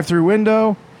the drive-thru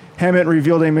window, Hemmett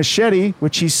revealed a machete,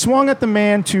 which he swung at the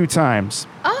man 2 times.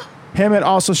 Hemmett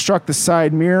also struck the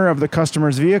side mirror of the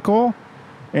customer's vehicle,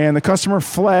 and the customer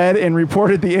fled and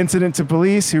reported the incident to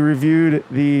police, who reviewed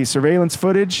the surveillance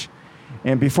footage.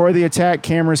 And before the attack,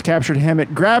 cameras captured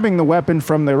Hemmett grabbing the weapon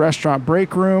from the restaurant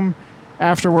break room.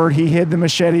 Afterward, he hid the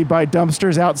machete by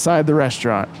dumpsters outside the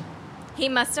restaurant. He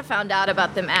must have found out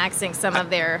about them axing some of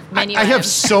their I menu have items.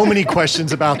 so many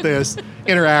questions about this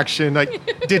interaction.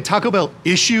 Like, did Taco Bell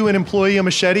issue an employee a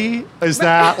machete? Is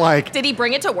that like, Did he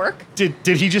bring it to work? did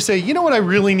he just say, you know what I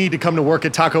really need to come to work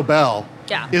at Taco Bell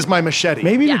Yeah. is my machete?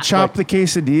 Maybe Yeah. to chop the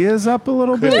quesadillas up a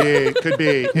little bit. Could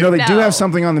be. You know, they do No. have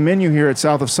something on the menu here at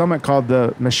South of Summit called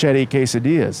the machete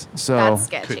quesadillas. So That's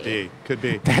sketchy. Could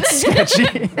be. that's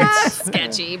sketchy. That's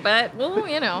sketchy, but well,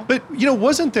 you know. But,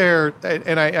 wasn't there,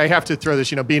 and I have to throw this,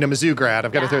 being a Mizzou grad,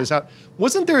 I've got to Yeah. throw this out.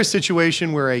 Wasn't there a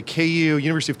situation where a KU,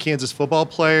 University of Kansas football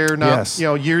player, Yes.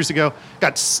 years ago,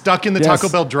 got stuck in the Yes. Taco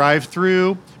Bell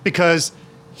drive-thru because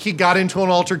he got into an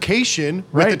altercation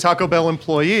with Right. the Taco Bell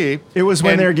employee? It was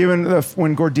when And they were given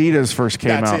when Gorditas first came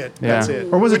That's out. it. That's it.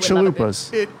 Or was it We would love it.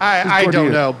 chalupas? I It's don't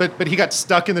Gordita. know, but he got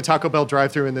stuck in the Taco Bell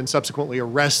drive-thru and then subsequently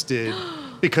arrested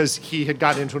because he had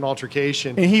gotten into an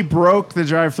altercation. And he broke the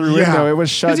drive-through window. It was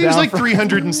shut 'Cause down. he was like for-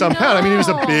 300 and some pounds. I mean, he was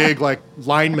a No. big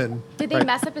lineman. Did they Right.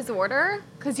 mess up his order?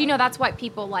 Because that's why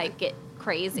people get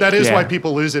crazy. That is Yeah. why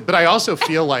people lose it. But I also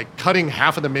feel like cutting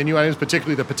half of the menu items,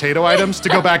 particularly the potato items, to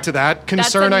go back to that That's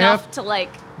concern I enough have, to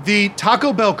the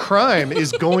Taco Bell crime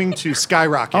is going to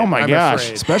skyrocket. Oh my I'm gosh!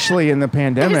 afraid. Especially in the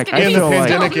pandemic, gonna I In be the feel like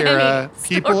pandemic so era, many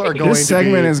people are stories. going this to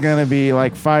segment be, is going to be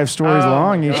like 5 stories Oh my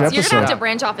long each gosh. You're gonna have to episode.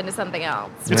 branch off into something else.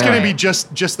 It's Yeah. going to be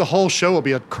just the whole show will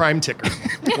be a crime ticker.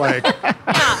 Like,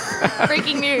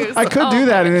 Breaking news. I could Oh do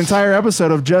that my an entire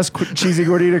episode of just cheesy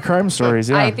gordita crime stories.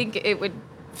 Yeah. I think it would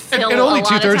fill And only a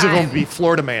lot 2/3 of them time. will be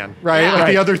Florida man, right? Yeah. Like the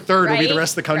Right. other third will be the Right?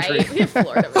 rest of the country. Right?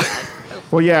 Florida man.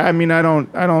 Well, yeah, I mean, I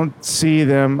don't see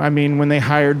them. I mean, when they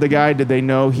hired the guy, did they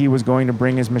know he was going to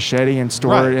bring his machete and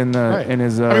store it in the right. in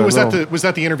his? I mean, was little-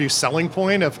 that the interview selling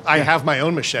point of I have my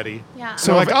own machete? Yeah.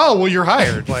 So like, if- oh well, you're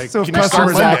hired. Like, So if can you start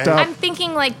customers Monday? act up- I'm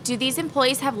thinking, like, do these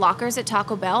employees have lockers at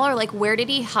Taco Bell, or like, where did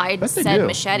he hide Bet they said do.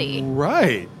 machete?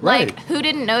 Right, Like, who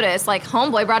didn't notice? Like,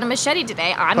 homeboy brought a machete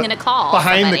today. I'm gonna call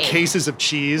behind somebody. the cases of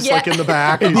cheese, Yeah. like in the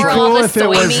back. It'd be or cool all the if it soy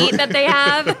was- meat that they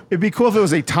have. It'd be cool if it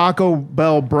was a Taco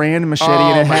Bell brand machete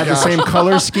Oh and it my had the gosh. same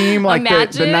color scheme, like the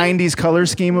Imagine. 90s color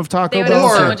scheme of Taco They would Bell.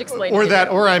 have so or, much explaining or to that,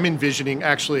 do. or I'm envisioning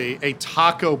actually a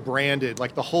taco branded,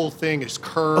 like the whole thing is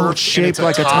curved. Oh, and it's shaped it's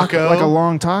like a taco, like a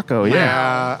long taco. Yeah.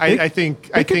 Yeah, I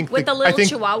think With the little I think,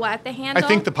 chihuahua at the handle. I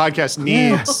think the podcast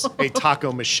needs a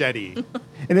taco machete.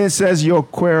 And it says Yo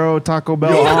Quiero Taco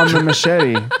Bell on the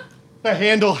machete. The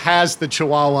handle has the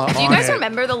chihuahua Do you on guys it.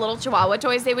 remember the little chihuahua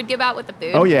toys they would give out with the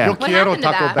food? Oh, yeah. Yo What quiero happened to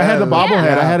Taco that? I had the Bell. bobblehead.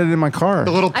 Yeah. I had it in my car. The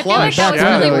little I feel like plush. that was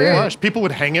yeah, really the weird. plush. People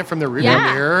would hang it from the rearview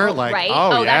Yeah. mirror. Like, right? oh,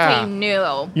 That's yeah. how you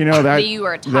knew. You know that you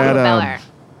were a Taco that, Beller.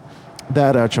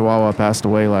 that Chihuahua passed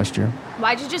away last year.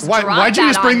 Why'd you just Why, drop why'd you that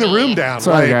just bring on the me? room down?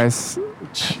 Sorry, Like, guys.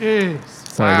 Jeez.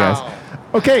 Sorry, Wow. guys.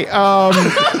 Okay,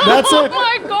 that's it. Oh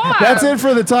my god. That's it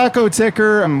for the Taco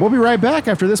Ticker. We'll be right back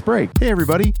after this break. Hey,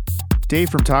 everybody. Dave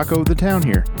from Taco the Town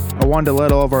here. I wanted to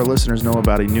let all of our listeners know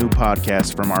about a new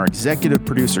podcast from our executive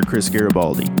producer, Chris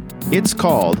Garibaldi. It's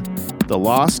called the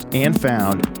Lost and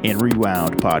Found and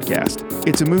Rewound podcast.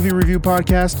 It's a movie review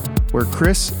podcast where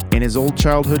Chris and his old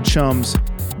childhood chums,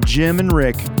 Jim and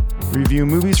Rick, review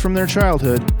movies from their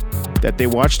childhood that they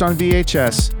watched on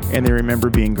VHS and they remember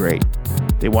being great.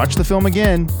 They watch the film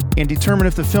again and determine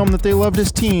if the film that they loved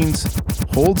as teens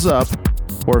holds up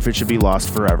or if it should be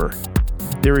lost forever.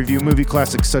 They review movie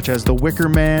classics such as The Wicker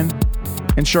Man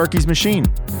and Sharky's Machine.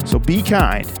 So be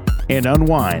kind and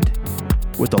unwind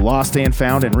with the Lost and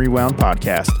Found and Rewound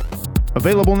podcast.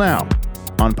 Available now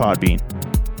on Podbean.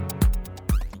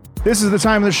 This is the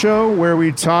time of the show where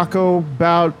we talk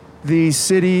about the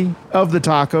city of the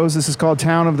tacos. This is called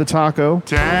Town of the Taco.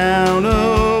 Town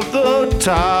of the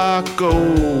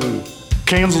taco,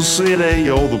 Kansas City,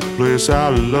 you're the place I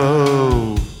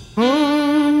love.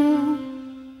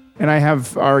 And I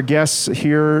have our guests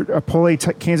here pull a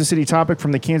Kansas City topic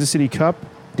from the Kansas City Cup.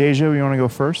 Deja, you want to go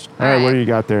first? All right, what right. do you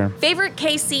got there? Favorite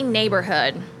KC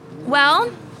neighborhood?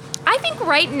 Well, I think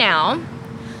right now,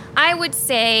 I would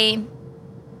say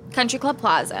Country Club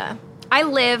Plaza. I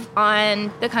live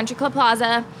on the Country Club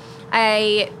Plaza.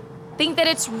 I think that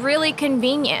it's really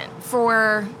convenient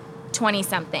for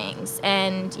 20-somethings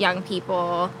and young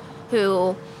people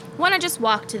who want to just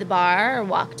walk to the bar or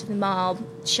walk to the mall,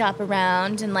 shop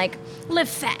around, and like live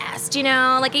fast, you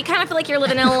know? Like you kind of feel like you're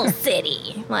living in a little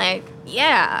city. Like,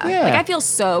 yeah. Yeah. Like I feel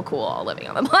so cool living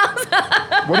on the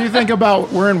plaza. What do you think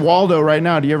about, we're in Waldo right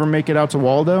now. Do you ever make it out to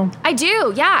Waldo? I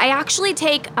do, yeah. I actually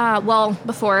take,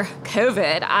 before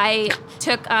COVID, I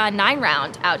took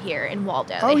 9-round out here in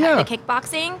Waldo. Oh, They yeah. have the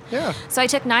kickboxing. Yeah. So I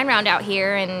took 9-round out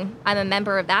here, and I'm a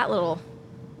member of that little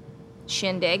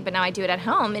shindig, but now I do it at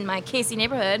home in my Casey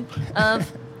neighborhood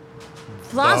of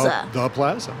Plaza. The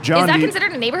Plaza. John, Is that do you,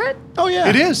 considered a neighborhood? oh, yeah.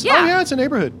 It is. Yeah. Oh, yeah, it's a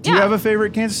neighborhood. Do you Yeah. have a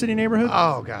favorite Kansas City neighborhood?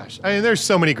 Oh gosh, I mean, there's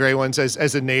so many great ones.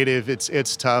 As a native,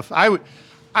 it's tough. I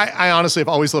honestly have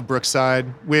always loved Brookside,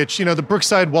 which the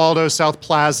Brookside, Waldo, South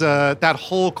Plaza, that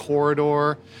whole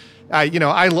corridor. I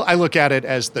look at it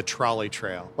as the trolley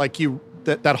trail. Like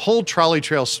that whole trolley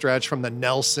trail stretch from the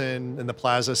Nelson and the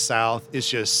Plaza South is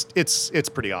just it's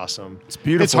pretty awesome. It's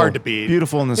beautiful. It's hard to beat.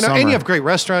 Beautiful in the summer. And you have great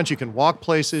restaurants. You can walk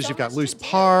places. So You've got much Loose to do.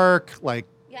 Park. Like.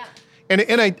 Yeah. And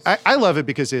I love it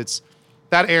because it's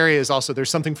that area is also there's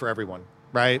something for everyone,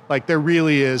 right? Like there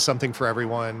really is something for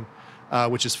everyone,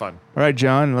 which is fun. All right,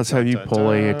 John, let's have you Dun,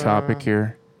 pull a dun. topic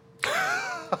here.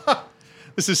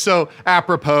 This is so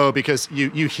apropos because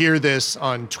you hear this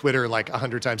on Twitter like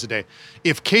 100 times a day.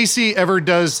 If Casey ever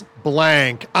does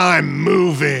blank, I'm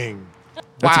moving.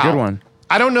 That's a Wow. good one.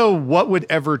 I don't know what would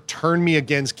ever turn me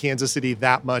against Kansas City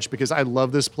that much because I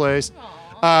love this place.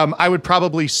 I would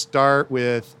probably start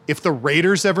with if the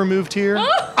Raiders ever moved here,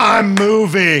 I'm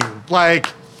moving. Like,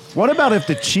 What about if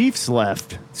the Chiefs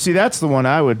left? See, that's the one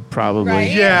I would probably.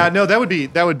 Right. yeah, no, that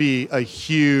would be a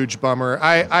huge bummer.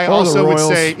 I Or the also would Royals.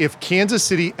 say if Kansas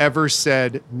City ever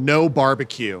said no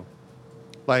barbecue,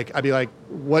 like I'd be like,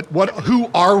 what who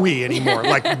are we anymore?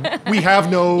 Like we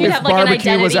have no You'd have like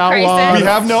barbecue an was identity outlawed. crisis. we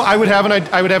have no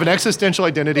I would have an existential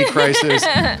identity crisis.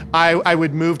 I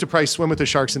would move to probably swim with the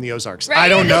sharks in the Ozarks. I Right.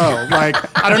 don't know. Like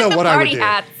I don't know what I would Party do.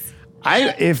 hats.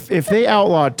 If they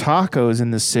outlawed tacos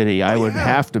in the city, I would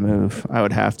have to move. I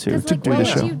would have to 'Cause, like, do what the would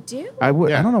show. you do? I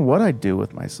would. Yeah. I don't know what I'd do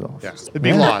with myself. Yeah, it'd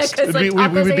be lost. 'Cause, like, We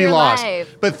tacos would are be your lost.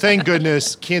 life. But thank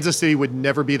goodness, Kansas City would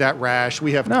never be that rash.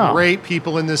 We have No. great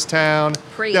people in this town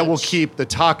that will Preach. keep the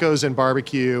tacos and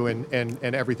barbecue and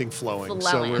everything flowing.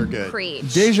 So we're good.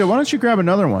 Preach. Deja, why don't you grab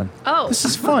another one? Oh. This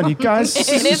is fun, you guys. This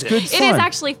It is is. good It fun. is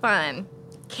actually fun.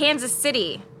 Kansas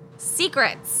City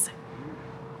secrets.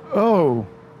 Oh,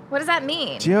 What does that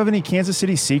mean? do you have any Kansas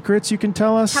City secrets you can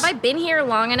tell us? Have I been here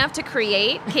long enough to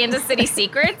create Kansas City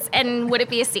secrets? And would it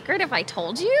be a secret if I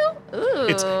told you? Ooh.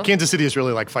 It's Kansas City is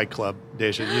really like Fight Club,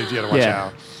 Deja. You gotta watch Yeah.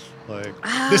 out. Like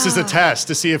this is a test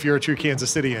to see if you're a true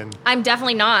Kansas Cityan. I'm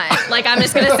definitely not. Like, I'm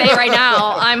just going to say right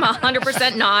now, I'm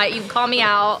 100% not. You can call me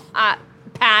out.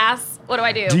 Pass. What do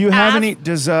I do? Do you have Pass? any?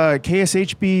 Does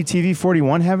KSHB TV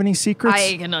 41 have any secrets?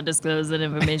 I cannot disclose that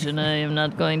information. I am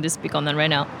not going to speak on that right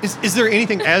now. Is there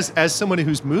anything as someone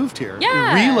who's moved here,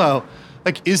 Yeah. Relo,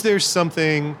 like is there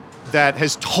something that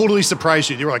has totally surprised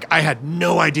you? You were like, I had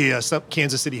no idea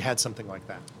Kansas City had something like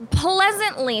that.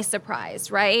 Pleasantly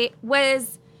surprised, right?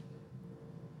 Was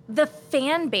the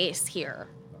fan base here.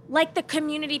 Like the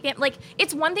community fan, like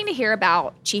it's one thing to hear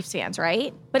about Chiefs fans,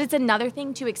 right? But it's another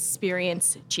thing to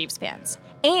experience Chiefs fans.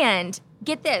 And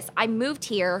get this, I moved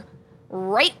here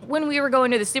right when we were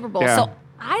going to the Super Bowl. Yeah. So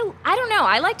I don't know.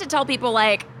 I like to tell people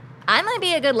like I might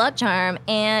be a good luck charm.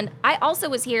 And I also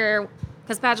was here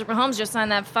because Patrick Mahomes just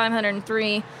signed that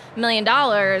 $503 million.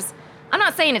 I'm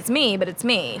not saying it's me, but it's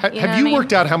me. Have know what I you mean?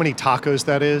 worked out how many tacos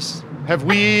that is? Have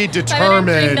we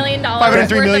determined $503 million $503 million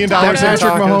worth of in that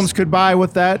Patrick tacos? Mahomes could buy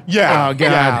with that? Yeah, Oh, God.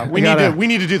 yeah. We I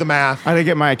need to do the math. I gotta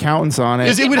get my accountants on it.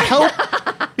 Because it would help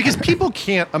because people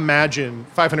can't imagine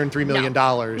 $503 million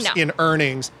No. in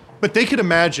earnings, but they could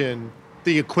imagine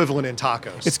the equivalent in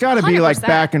tacos. It's got to be like 100%.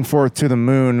 back and forth to the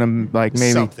moon, like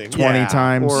maybe something 20 yeah.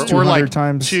 times, or 200 like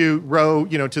times. to row,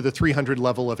 to the 300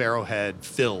 level of Arrowhead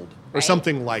filled or Right.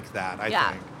 something like that. I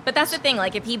Yeah. think. But that's the thing.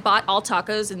 Like, if he bought all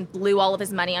tacos and blew all of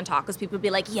his money on tacos, people would be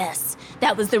like, yes,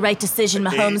 that was the right decision,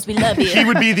 Mahomes. We love you. He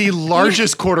would be the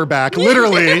largest quarterback,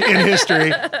 literally, in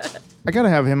history. I got to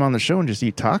have him on the show and just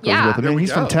eat tacos Yeah. with him. There And we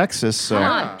he's from go. Texas, so. Come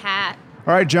on, Pat.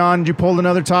 All right, John, you pulled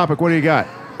another topic. What do you got?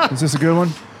 Is this a good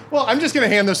one? Well, I'm just going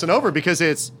to hand this one over because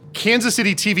it's Kansas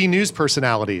City TV news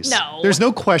personalities. No. There's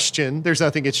no question. There's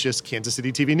nothing. It's just Kansas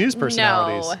City TV news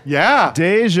personalities. No. Yeah.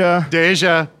 Deja,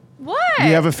 Deja. What? do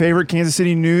you have a favorite Kansas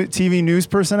City TV news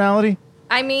personality?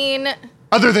 I mean,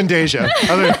 Other than Deja.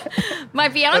 my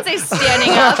fiance's standing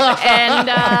up, and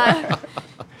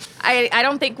I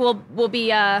don't think we'll be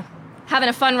having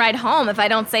a fun ride home if I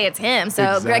don't say it's him.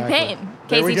 So, Greg Exactly. Payne,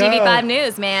 There we KCTV go. 5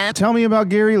 News, man. Tell me about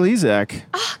Gary Lezak.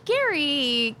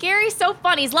 Gary's so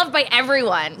fun. He's loved by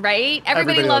everyone, right? Everybody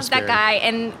Everybody loves loves that Gary. guy,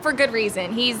 and for good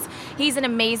reason. He's an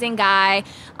amazing guy.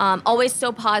 Always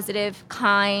so positive,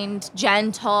 kind,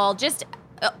 gentle. Just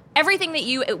everything that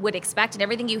you would expect and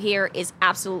everything you hear is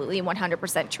absolutely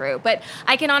 100% true. But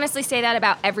I can honestly say that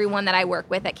about everyone that I work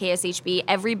with at KSHB.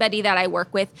 Everybody that I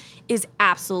work with is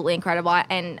absolutely incredible,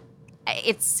 and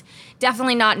it's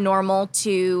definitely not normal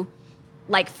to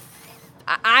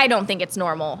I don't think it's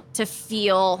normal to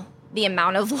feel the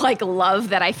amount of love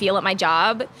that I feel at my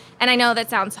job. And I know that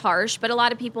sounds harsh, but a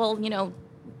lot of people,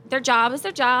 their job is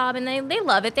their job and they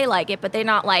love it, they like it, but they're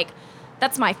not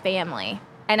that's my family.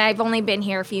 And I've only been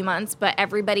here a few months, but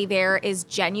everybody there is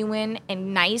genuine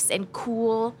and nice and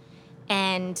cool.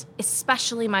 And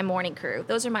especially my morning crew.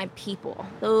 Those are my people.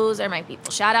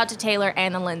 Shout out to Taylor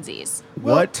and the Lindsays.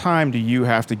 What time do you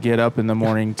have to get up in the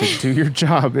morning to do your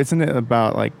job? Isn't it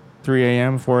about 3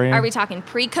 a.m., 4 a.m.? Are we talking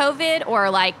pre-COVID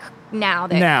or now?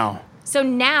 Now. So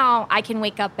now I can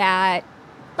wake up at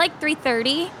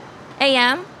 3:30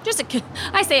 a.m.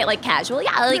 I say it casually.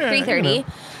 Yeah, 3:30.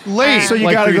 Late. So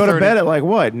you got to go to bed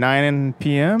at 9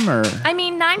 p.m. or? I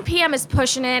mean, 9 p.m. is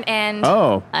pushing it, and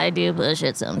Oh. I do push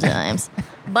it sometimes.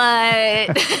 but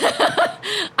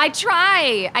I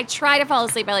try to fall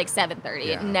asleep by 7:30.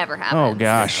 Yeah. It never happens. Oh,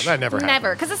 gosh. that never happened.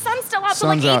 Never, because the sun's still out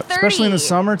Sun's till out. 8:30. Especially in the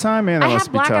summertime, man, that I must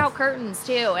have be blackout tough. curtains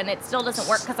too, and it still doesn't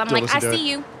work because I'm Still I doesn't do see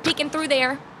it. you peeking through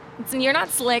there. You're not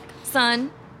slick,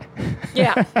 son.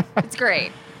 Yeah, it's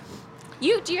great. Do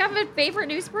you have a favorite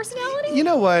news personality? You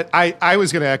know what? I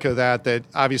was going to echo that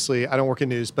obviously I don't work in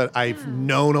news, but I've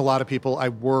known a lot of people.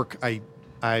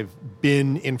 I've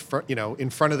been in front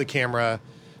of the camera,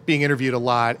 being interviewed a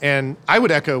lot. And I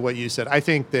would echo what you said. I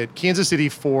think that Kansas City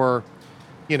for,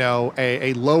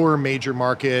 a lower major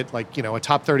market, a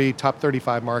top 30, top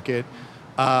 35 market,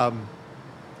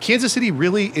 Kansas City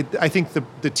really, I think the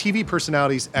TV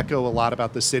personalities echo a lot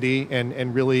about the city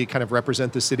and really kind of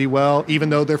represent the city well,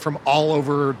 even though they're from all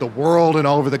over the world and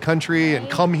all over the country and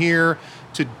come here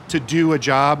to do a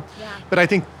job. Yeah. But I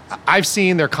think I've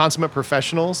seen they're consummate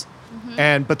professionals,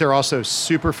 but they're also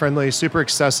super friendly, super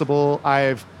accessible.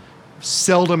 I've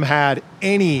seldom had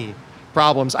any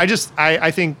problems.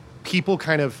 I think people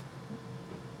kind of,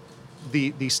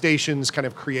 the stations kind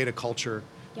of create a culture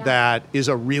that is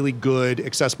a really good,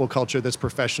 accessible culture that's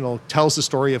professional, tells the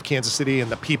story of Kansas City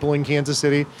and the people in Kansas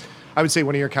City. I would say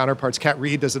one of your counterparts, Kat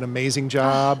Reed, does an amazing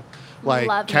job. love me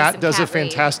Kat some does a Kat Reed.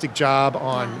 fantastic job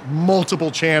on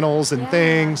multiple channels and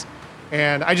things.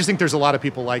 And I just think there's a lot of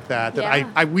people like that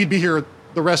we'd be here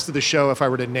the rest of the show if I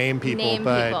were to name people.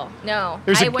 No,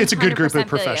 it's a good group 100% feel of you.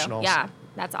 professionals. Yeah,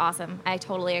 that's awesome. I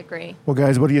totally agree. Well,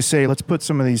 guys, what do you say? Let's put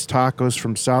some of these tacos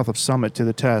from south of Summit to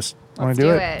the test. Want Let's to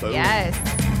do it? it.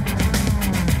 Yes.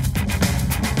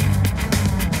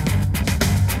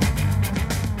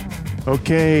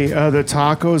 Okay, the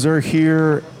tacos are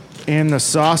here and the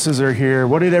sauces are here.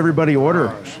 What did everybody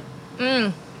order?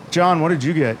 John, what did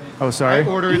you get? Oh, sorry. I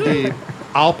ordered the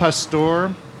al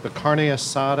pastor, the carne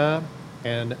asada,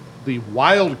 and the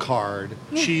wild card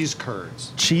cheese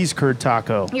curds. Cheese curd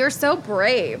taco. You're so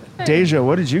brave. Deja,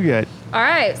 what did you get? All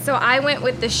right, so I went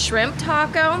with the shrimp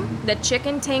taco, the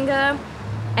chicken tinga,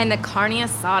 and the carne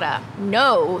asada.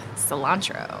 No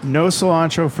cilantro. No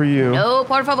cilantro for you. No,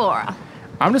 por favor.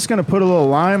 I'm just going to put a little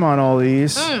lime on all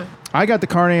these. I got the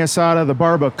carne asada, the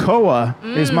barbacoa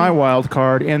is my wild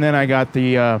card, and then I got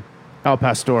the al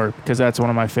pastor because that's one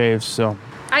of my faves. So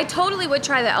I totally would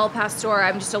try the El Pastor.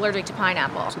 I'm just allergic to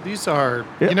pineapple. So these are,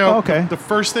 Yeah, okay. the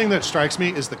first thing that strikes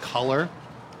me is the color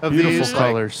of Beautiful these.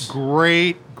 colors.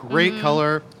 Great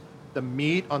color. The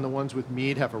meat on the ones with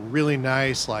meat have a really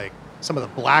nice, some of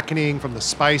the blackening from the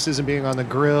spices and being on the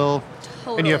grill.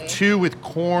 And you have Totally. two with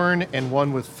corn and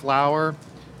one with flour.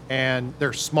 And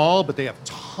they're small, but they have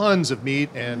tons of meat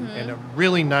and a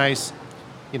really nice,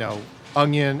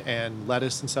 onion and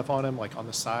lettuce and stuff on them, on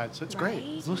the side. So it's great.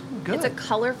 It looks good. It's a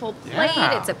colorful plate.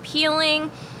 Yeah. It's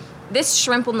appealing. This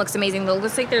shrimp one looks amazing. It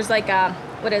looks like there's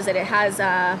what is it? It has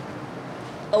an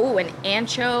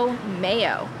ancho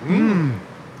mayo.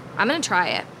 I'm going to try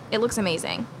it. It looks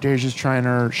amazing. Deja's trying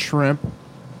her shrimp.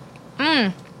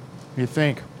 You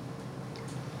think?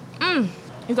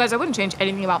 You guys, I wouldn't change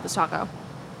anything about this taco.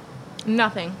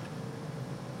 Nothing.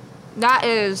 That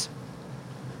is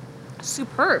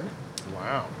superb.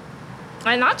 Wow.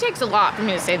 And that takes a lot for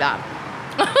me to say that.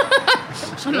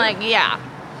 I'm like, yeah.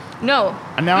 No.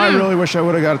 And now I really wish I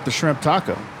would have got the shrimp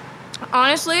taco.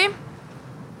 Honestly,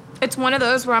 it's one of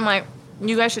those where I'm like,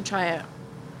 you guys should try it.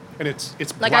 And it's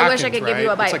Like, I wish I could give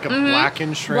you a bite. It's like a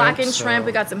blackened shrimp. Blackened so- shrimp.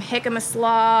 We got some jicama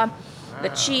slaw, the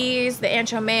cheese, the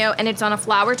ancho mayo, and it's on a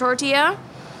flour tortilla,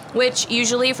 which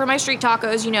usually for my street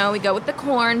tacos, we go with the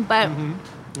corn, but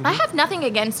I have nothing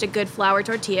against a good flour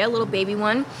tortilla, a little baby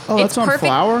one. Oh, it's that's on perfect.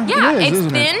 flour? Yeah, It is, it's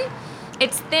isn't it? thin.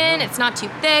 It's thin. It's not too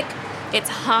thick. It's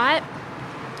hot.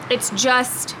 It's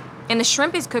just, and the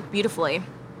shrimp is cooked beautifully.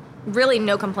 Really,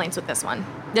 no complaints with this one.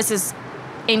 This is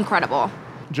incredible.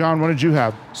 John, what did you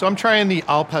have? So I'm trying the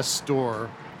al pastor,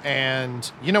 and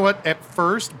you know what? At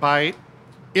first bite,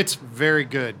 it's very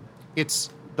good.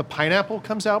 The pineapple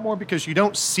comes out more because you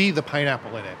don't see the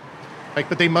pineapple in it.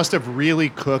 But they must have really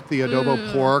cooked the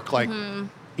adobo pork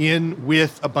in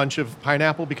with a bunch of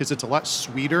pineapple because it's a lot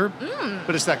sweeter,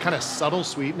 but it's that kind of subtle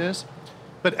sweetness.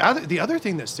 But the other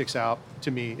thing that sticks out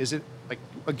to me is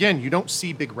again, you don't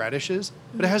see big radishes,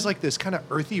 but it has this kind of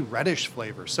earthy reddish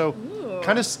flavor. So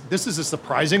this is a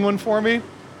surprising one for me,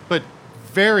 but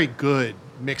very good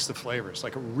mix of flavors. A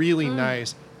really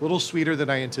nice, a little sweeter than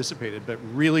I anticipated, but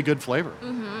really good flavor.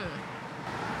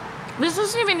 This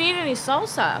doesn't even need any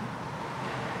salsa,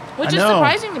 which I is know.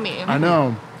 surprising to me. I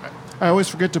know. I always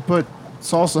forget to put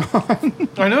salsa on,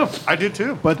 I know, I did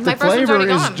too. but My the first one's flavor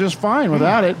already is gone. just fine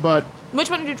without it. But Which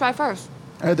one did you try first?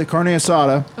 I had the carne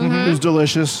asada. It was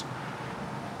delicious.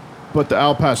 But the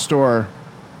al pastor,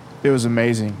 it was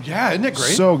amazing. Yeah, isn't it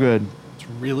great? So good. It's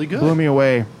really good. Blew me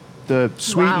away. The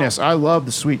sweetness. I love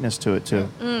the sweetness to it too.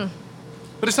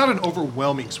 But it's not an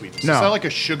overwhelming sweetness. No. It's not like a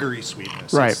sugary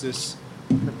sweetness. Right. It's this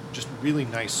just really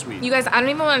nice sweet. You guys, I don't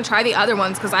even want to try the other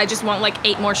ones because I just want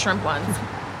 8 more shrimp ones.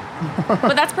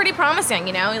 But that's pretty promising,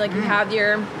 you have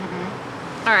your. All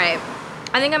right,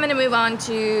 I think I'm gonna move on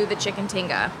to the chicken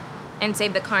tinga, and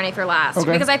save the carne for last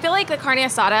Okay. because I feel like the carne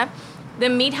asada, the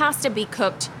meat has to be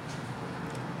cooked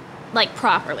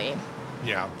properly.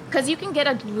 Yeah. Because you can get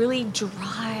a really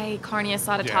dry carne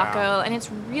asada Yeah. taco, and it's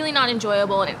really not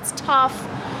enjoyable, and it's tough,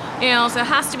 so it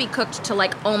has to be cooked to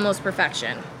almost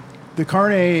perfection. The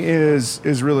carne is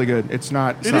really good. It's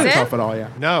not It not is. tough at all. Yeah.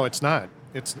 No, it's not.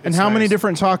 It's And how many nice.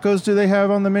 different tacos do they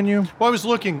have on the menu? Well, I was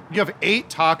looking. You have 8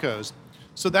 tacos,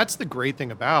 so that's the great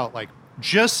thing about like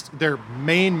just their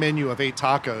main menu of 8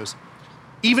 tacos.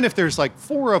 Even if there's like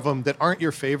 4 of them that aren't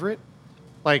your favorite,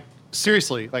 like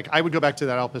seriously, like I would go back to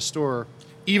that Al Pastor.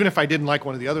 Even if I didn't like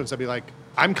one of the other ones, I'd be like,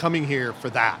 I'm coming here for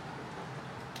that.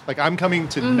 Like I'm coming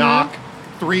to knock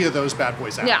 3 of those bad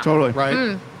boys out. Yeah. Totally.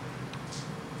 Right.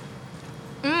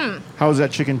 How's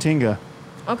that chicken tinga?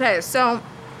 Okay, so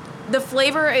the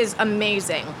flavor is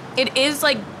amazing. It is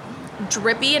like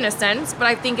drippy in a sense, but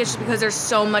I think it's just because there's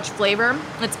so much flavor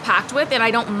it's packed with, and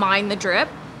I don't mind the drip.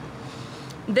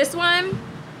 This one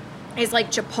is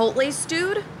like chipotle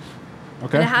stewed.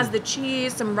 Okay. And it has the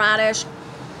cheese, some radish,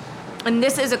 and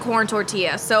this is a corn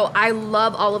tortilla. So I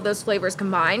love all of those flavors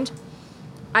combined.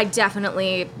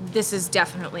 This is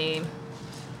definitely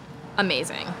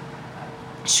amazing.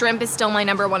 Shrimp is still my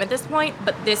number 1 at this point,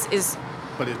 but this is,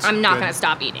 But it's I'm not good. going to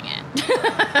stop eating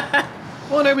it.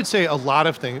 Well, and I would say a lot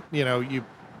of things, you know,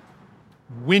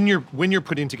 when you're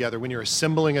putting together, when you're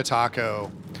assembling a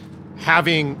taco,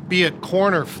 having, be it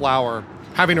corn or flour,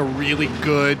 having a really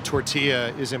good tortilla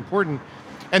is important.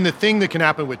 And the thing that can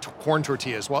happen with corn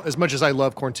tortillas, well, as much as I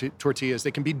love corn tortillas,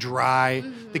 they can be dry,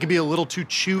 they can be a little too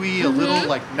chewy, a little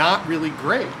like not really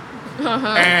great.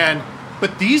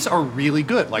 But these are really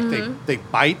good. Like they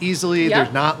bite easily. Yep.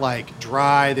 They're not like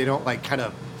dry. They don't like kind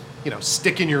of, you know,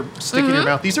 stick in your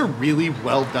mouth. These are really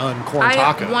well done corn I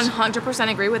tacos. 100%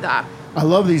 agree with that. I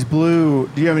love these blue.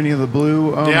 Do you have any of the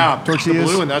blue Yeah, tortillas?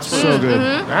 the blue, and that's so good.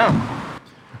 Yeah.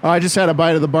 I just had a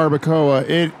bite of the barbacoa.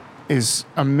 It is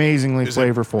amazingly Is it?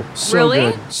 flavorful. So Really?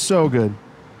 good. So good.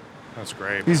 That's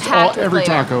great. Packed with Every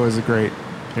flavor. taco is great.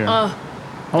 Yeah.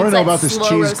 I want It's to know like about this slow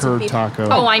cheese roasted curd beef. taco.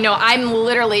 Oh, I know. I'm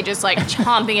literally just like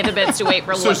chomping at the bits to wait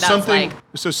for what that's like.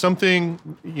 something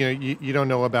you know you don't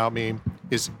know about me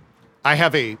is I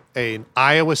have an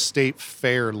Iowa State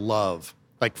Fair love,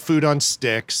 like food on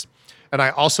sticks, and I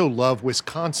also love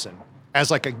Wisconsin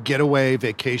as like a getaway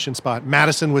vacation spot.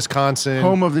 Madison, Wisconsin,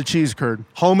 Home of the cheese curd.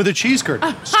 home of the cheese curd,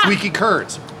 squeaky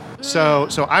curds. So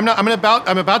I'm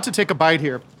about to take a bite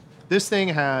here. This thing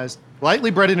has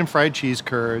lightly breaded and fried cheese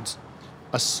curds,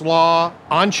 a slaw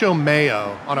ancho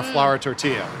mayo on a flour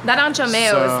tortilla. That ancho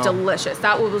mayo So- is delicious.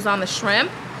 That was on the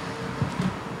shrimp.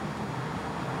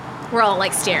 We're all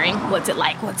like staring. What's it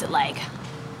like? What's it like?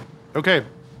 Okay,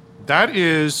 that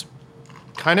is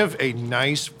kind of a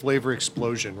nice flavor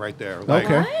explosion right there. Like,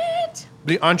 Okay. What?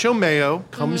 the ancho mayo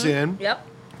comes in, Yep.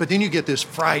 but then you get this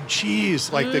fried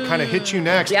cheese like that kind of hits you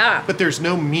next. Yeah. But there's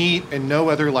no meat and no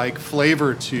other like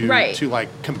flavor to Right. to like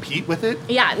compete with it.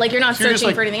 Yeah, like you're not So you're just searching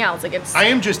like- for anything else. Like it's. I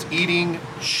am just eating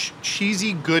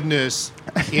cheesy goodness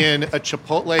in a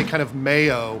chipotle kind of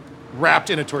mayo wrapped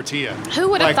in a tortilla. Who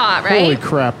would have Like, thought, right? Holy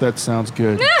crap, that sounds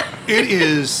good. It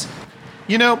is,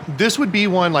 you know, this would be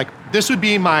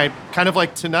my kind of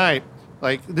like tonight.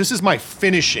 Like this is my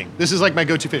finishing. This is like my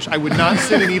go-to fish. I would not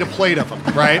sit and eat a plate of them,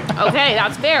 right? Okay,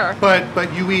 that's fair. But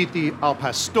you eat the al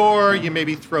pastor. You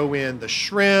maybe throw in the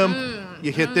shrimp.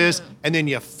 You hit this, and then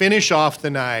you finish off the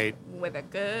night With a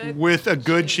good. with a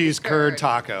good cheese curd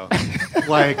taco.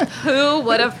 Like Who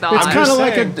would have thought? It's I'm kind of just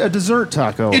like saying. a dessert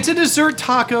taco. it's a dessert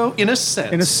taco in a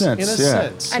sense. In a sense, In a yeah.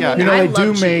 sense. I Yeah. mean, You know, I they do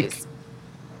love make cheese.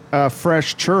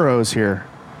 fresh churros here.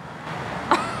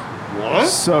 What?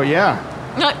 So yeah,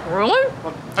 Like, really?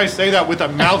 I say that with a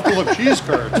mouthful of cheese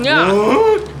curds.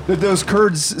 Yeah. did those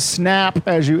curds snap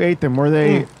as you ate them? Were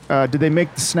they? Did they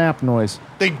make the snap noise?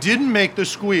 They didn't make the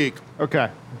squeak, Okay.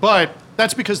 but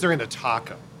that's because they're in a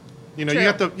taco. You know, True.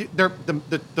 you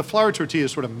got the flour tortilla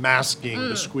is sort of masking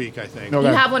the squeak, I think. Okay.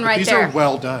 You have one But right these there. are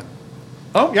well done.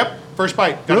 Oh, yep. First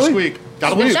bite. Got Really? a squeak.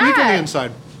 Got a little Sweet. squeak on the Good.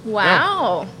 inside.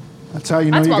 Wow. That's how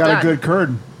you know That's you well got done. a good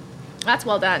curd. That's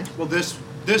well done. Well, this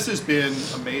has been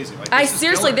amazing. Like, I this is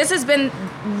seriously, killer. this has been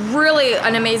really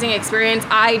an amazing experience.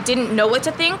 I didn't know what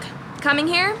to think coming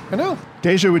here. I know.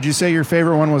 Deja, would you say your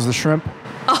favorite one was the shrimp?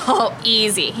 Oh,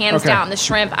 easy, hands Okay. down. The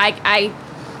shrimp, I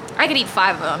could eat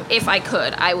 5 of them if I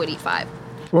could. I would eat 5.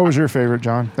 What was your favorite,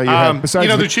 John? That you had besides You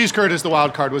know, the- the cheese curd as the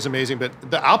wild card was amazing, but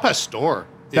the al pastor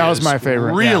That was is my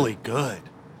favorite, Really good.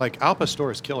 Like al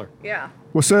pastor is killer. Yeah.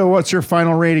 Well, so what's your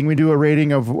final rating? We do a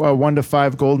rating of 1 to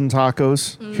 5 golden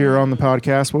tacos here on the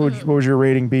podcast. What would your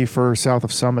rating be for South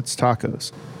of Summit's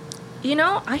tacos? You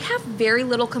know, I have very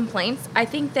little complaints. I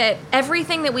think that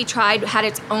everything that we tried had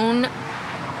its own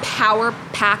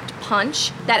power-packed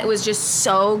punch, that it was just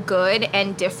so good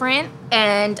and different,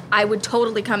 and I would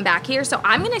totally come back here. So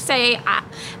I'm going to say,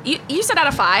 you said out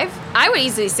of 5, I would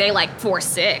easily say like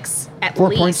 4.6 at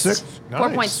 4.6? least. Nice,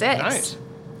 4.6. nice.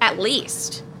 At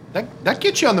least. that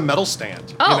gets you on the medal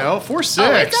stand. Oh. You know, 4-6.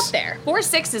 Oh, it's up there.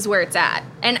 4-6 is where it's at.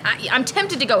 And I'm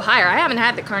tempted to go higher. I haven't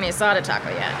had the carne asada taco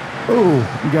yet. Ooh,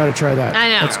 you got to try that. I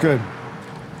know. That's good.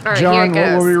 All right, John, here it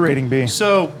what goes. will your rating be?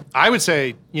 So I would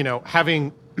say,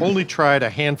 having only tried a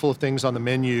handful of things on the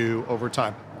menu over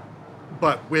time,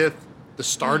 but with the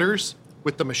starters,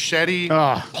 with the machete,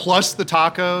 plus the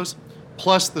tacos,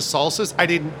 plus the salsas,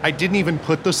 I didn't even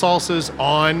put the salsas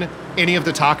on any of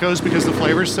the tacos because the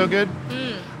flavor's so good.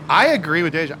 I agree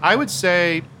with Deja. I would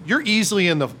say you're easily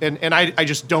in the and I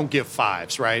just don't give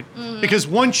 5s, right? Because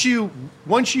once you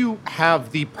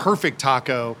have the perfect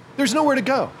taco, there's nowhere to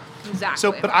go. Exactly.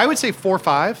 So, but I would say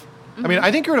 4-5. I mean,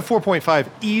 I think you're at a 4.5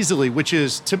 easily, which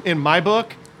is, in my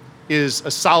book, is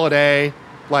a solid A,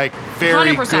 like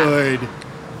very 100%. good,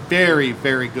 very,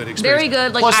 very good experience. Very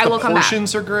good, like, Plus I will the come back.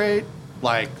 portions are great,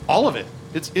 like all of it.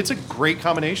 It's a great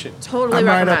combination. Totally I'm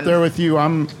right recommend. up there with you.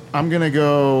 I'm going to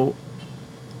go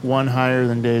one higher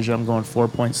than Deja. I'm going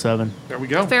 4.7 There we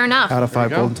go. Fair enough. out of 5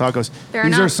 There you golden go. tacos. Fair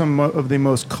These are enough. some of the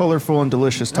most colorful and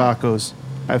delicious tacos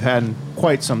I've had in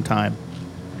quite some time.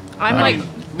 I'm like,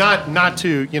 Not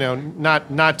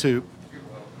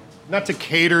to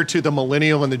cater to the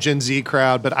millennial and the Gen Z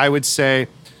crowd, but I would say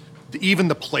even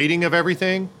the plating of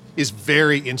everything is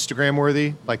very Instagram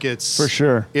worthy. Like it's For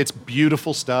sure. It's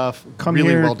beautiful stuff. Come really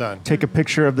here, well done. take a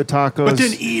picture of the tacos. But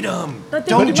then eat them. But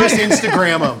then Don't what? just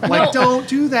Instagram them. Like, don't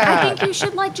do that. I think you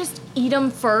should like just eat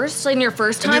them first in your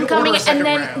first And time then coming, order a second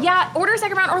and then round. order a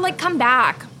second round, or like come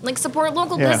back, like support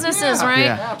local Yeah. businesses, Yeah. right?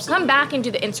 Yeah. Absolutely. Come back and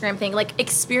do the Instagram thing, like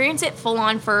experience it full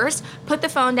on first. Put the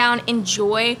phone down,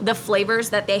 enjoy the flavors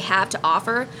that they have to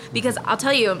offer, because I'll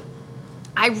tell you,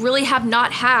 I really have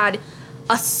not had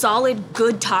a solid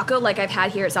good taco like I've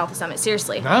had here at South of Summit.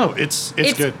 Seriously. No, it's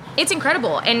good. It's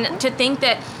incredible. And to think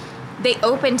that they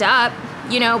opened up,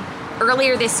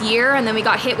 earlier this year, and then we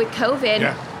got hit with COVID,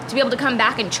 Yeah. to be able to come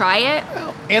back and try it.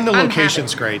 And the I'm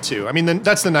location's happy. great too. I mean,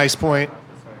 that's the nice point.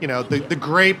 The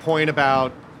great point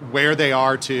about where they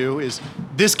are too is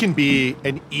this can be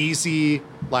an easy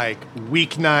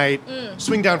weeknight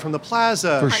swing down from the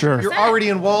plaza. For sure. You're already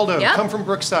in Waldo. Yep. Come from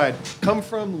Brookside. Come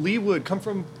from Leawood. Come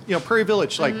from Prairie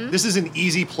Village. This is an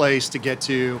easy place to get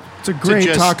to. It's a great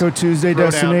just Taco Tuesday throw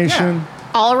down. destination. Yeah.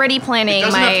 Already It planning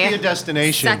doesn't have to my be a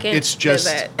destination. second It's just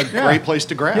visit. a great place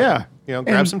to grab. Yeah. Grab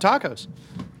And- some tacos.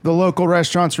 The local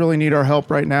restaurants really need our help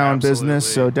right now in business,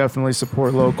 so Absolutely. definitely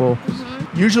support local.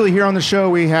 Usually here on the show,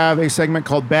 we have a segment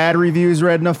called Bad Reviews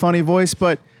Read in a Funny Voice,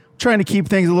 but trying to keep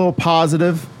things a little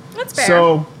positive. That's fair.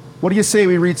 So what do you say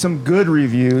we read some good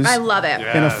reviews I love it.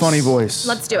 Yeah. in a Yes. funny voice?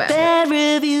 Let's do it. Bad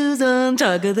reviews on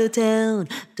Talk of the Town,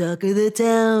 Talk of the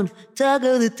Town, Talk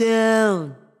of the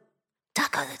Town,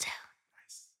 Talk of the Town.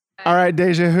 All right,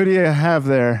 Deja, who do you have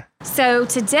there? So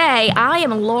today I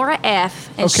am Laura F,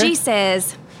 and Okay. she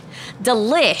says,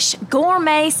 delish,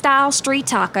 gourmet style street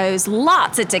tacos,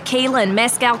 lots of tequila and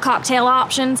mezcal cocktail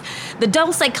options. The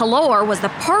Dulce Color was the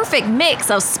perfect mix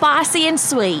of spicy and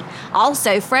sweet.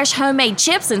 Also fresh homemade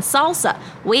chips and salsa.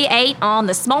 We ate on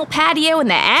the small patio in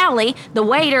the alley. The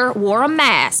waiter wore a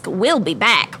mask. We'll be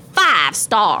back. 5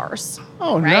 stars.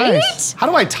 Oh, Right? nice. How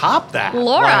do I top that?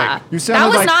 Laura. You that sounded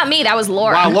was like- not me, that was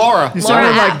Laura. Wow, Laura. You Laura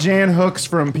sounded like F. Jan Hooks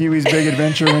from Pee-wee's Big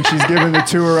Adventure when she's giving the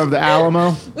tour of the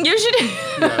Alamo. You should.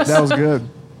 That was good.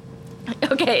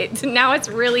 Okay, so now it's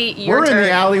really your We're turn. in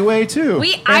the alleyway, too.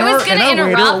 I was gonna and our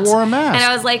waiter interrupt, wore a mask. and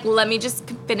I was like, "Let me just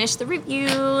finish the review."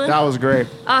 That was great.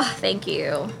 Oh, thank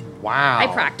you. Wow. I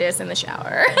practice in the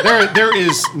shower. There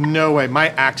is no way. My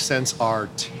accents are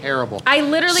terrible. I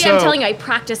literally, So- I'm telling you, I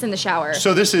practice in the shower.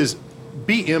 So this is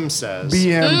BM says.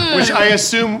 BM. Which I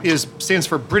assume stands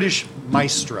for British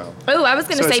Maestro. Oh, I was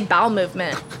gonna So say it's- bowel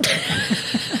movement.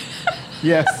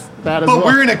 Yes, that is But well.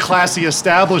 we're in a classy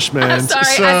establishment. I'm sorry,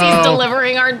 so, as he's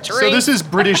delivering our drink. So this is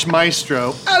British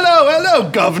Maestro. Hello,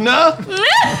 governor.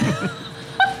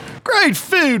 Great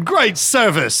food, great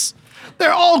service.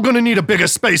 They're all going to need a bigger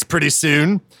space pretty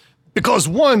soon. Because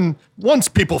once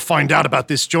people find out about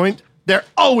this joint, they're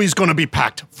always going to be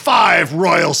packed 5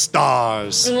 royal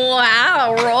stars.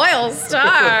 Wow, royal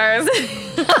stars.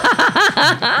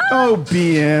 Oh,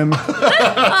 BM.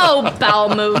 Oh,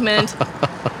 bowel movement.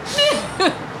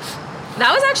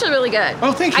 That was actually really good.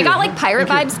 Oh, thank I you. got like pirate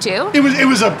Thank vibes too.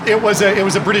 It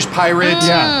was a British pirate.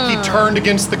 Yeah. He turned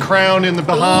against the crown in the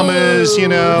Bahamas, Ooh, you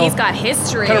know. He's got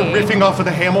history. kind of riffing off of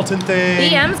the Hamilton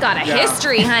thing. BM's got a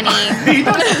history, honey. He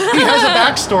has a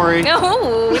backstory.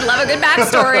 Oh, we love a good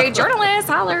backstory. Journalists,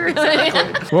 holler.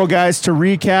 Well, guys, to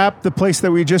recap, the place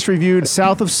that we just reviewed,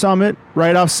 south of Summit,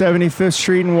 right off 75th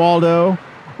Street in Waldo,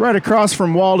 right across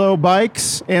from Waldo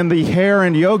Bikes and the hair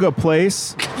and yoga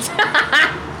place.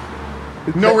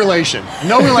 No relation.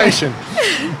 No relation.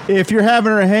 If you're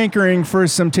having a hankering for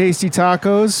some tasty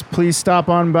tacos, please stop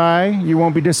on by. You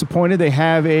won't be disappointed. They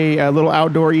have a little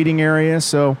outdoor eating area,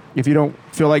 so if you don't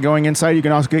feel like going inside, you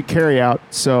can also get carry out.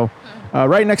 So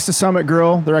right next to Summit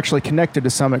Grill, they're actually connected to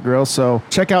Summit Grill. So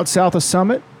check out south of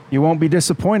Summit. You won't be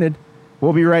disappointed.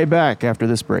 We'll be right back after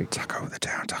this break. Taco the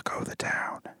town, taco the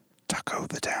town, taco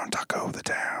the town, taco the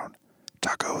town,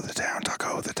 taco the town,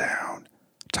 taco the town,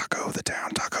 taco the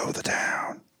town, taco the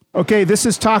town. Okay, this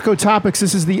is Taco Topics.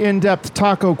 This is the in-depth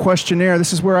taco questionnaire.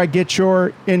 This is where I get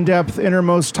your in-depth,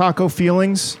 innermost taco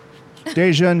feelings.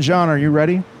 Deja and John, are you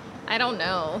ready? I don't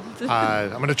know. I'm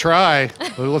going to try.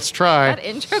 Let's try. That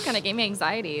intro kind of gave me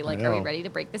anxiety. Like, are we ready to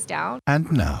break this down?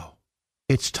 And now,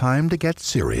 it's time to get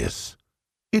serious.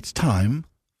 It's time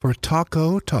for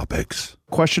Taco Topics.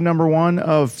 Question number 1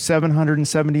 of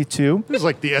 772. This is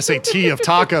like the SAT of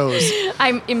tacos.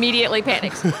 I'm immediately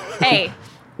panicked. Hey.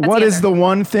 What is the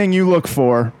one thing you look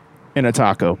for in a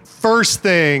taco? First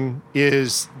thing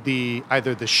is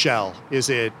either the shell. Is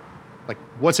it like,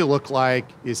 what's it look like?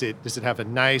 Does it have a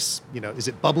nice, is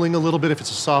it bubbling a little bit if it's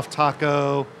a soft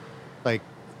taco? Like,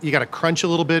 you got to crunch a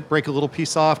little bit, break a little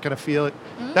piece off, kind of feel it.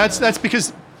 That's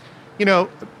because,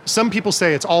 some people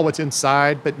say it's all what's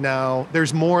inside, but no,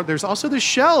 there's more. There's also the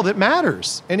shell that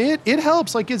matters. And it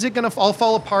helps. Like, is it going to all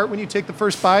fall apart when you take the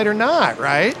first bite or not,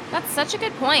 right? That's such a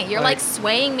good point. You're like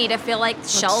swaying me to feel like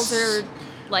shells are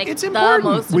like it's the important.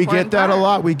 most We important get that part. a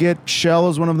lot. We get shell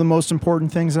as one of the most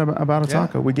important things about a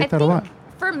taco. We get that a lot.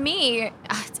 For me,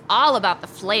 it's all about the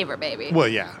flavor, baby. Well,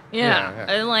 yeah. Yeah.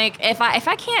 And like if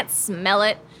I can't smell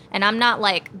it and I'm not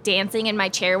like dancing in my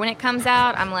chair when it comes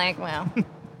out, I'm like, well,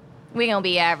 we're gonna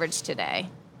be average today.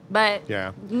 But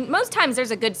Yeah. most times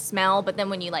there's a good smell, but then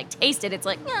when you like taste it, it's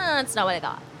like, it's not what I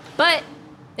thought. But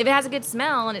if it has a good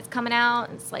smell and it's coming out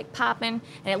and it's like popping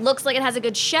and it looks like it has a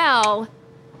good shell,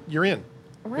 You're in.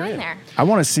 we're in there. I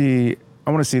want to see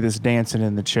this dancing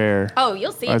in the chair. Oh,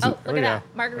 you'll see. Oh, is Oh, it- look at that.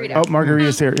 Margarita. Oh,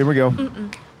 margarita's here. Here we go.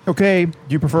 Okay, do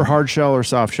you prefer hard shell or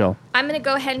soft shell? I'm gonna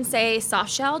go ahead and say soft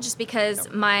shell just because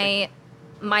my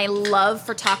love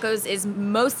for tacos is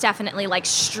most definitely like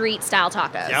street style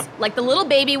tacos. Yep. Like the little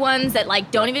baby ones that like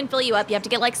don't even fill you up. You have to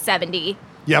get like 70.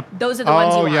 Yep. Those are the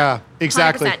ones you Oh, want. yeah.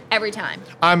 Exactly. 100% every time.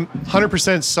 I'm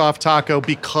 100% soft taco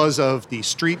because of the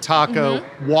street taco,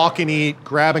 walk and eat,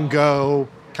 grab and go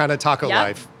kind of taco Yep.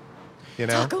 life.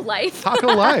 Taco life.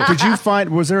 Taco life. Did you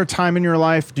was there a time in your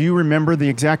life, do you remember the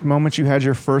exact moment you had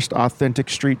your first authentic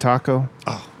street taco?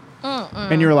 Oh.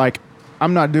 And you're like,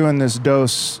 I'm not doing this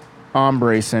Dos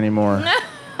Hombres anymore.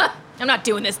 I'm not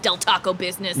doing this Del Taco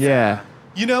business. Yeah.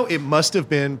 It must have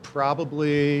been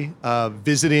probably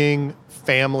visiting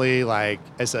family like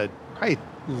as a probably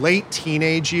late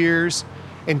teenage years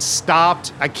and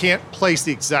stopped, I can't place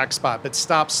the exact spot, but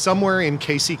stopped somewhere in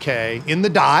KCK in the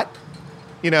Dot,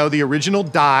 the original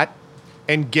Dot,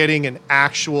 and getting an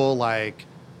actual like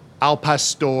al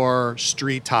pastor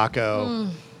street taco.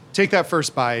 Take that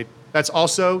first bite. That's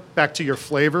also back to your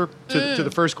flavor, to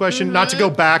the first question. Not to go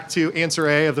back to answer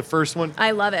A of the first one.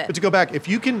 I love it. But to go back, if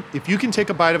you can take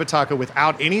a bite of a taco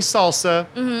without any salsa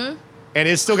and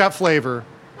it's still got flavor,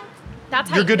 That's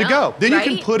how you're good to go. Then right?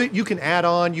 you can put it, you can add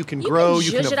on, you can grow,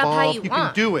 you can zhuzh it up how evolve, you you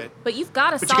want. can do it. But you've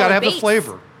got a But solid you gotta have the base.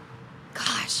 flavor.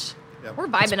 Gosh. Yep. We're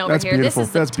vibing over that's here. beautiful. This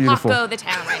is the That's beautiful. taco of the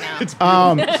town right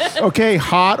now. Okay,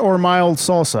 hot or mild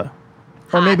salsa?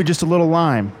 Or Hot. maybe just a little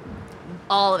lime?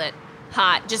 All of it.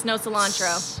 Hot. Just no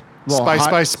cilantro. Well, Spice, hot,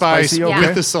 spice, spice spicy, okay.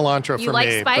 with the cilantro You for like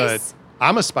me. spice? But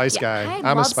I'm a spice Yeah, guy. I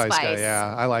I'm a love spice guy. spice.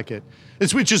 Yeah, I like it.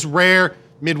 It's just rare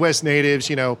Midwest natives,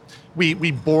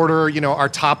 we border, our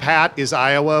top hat is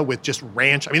Iowa with just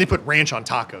ranch. I mean, they put ranch on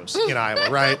tacos in Iowa,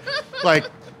 right? Like,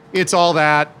 it's all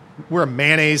that. We're a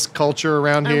mayonnaise culture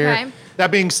around Okay. here.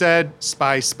 That being said,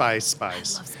 spice, spice,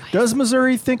 spice. Love spice. Does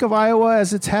Missouri think of Iowa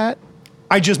as its hat?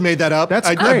 I just made that up. That's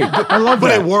great. I love But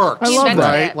that. it works. I You love invented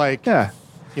that. Right? it. Like, Yeah.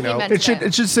 invented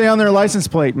It should say on their license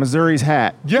plate, Missouri's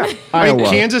hat. Yeah. I mean, Iowa.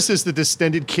 Kansas is the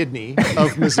distended kidney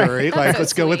of Missouri. Like, so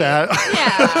let's go with sweet. that.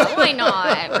 Yeah, why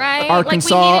not, right?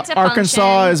 Arkansas, like we need it to Arkansas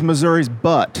function. is Missouri's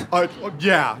butt.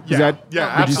 Yeah. that- yeah, would you-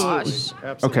 absolutely.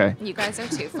 Absolutely. Okay. You guys are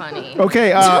too funny.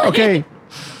 Okay. Okay.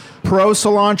 Pro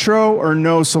cilantro or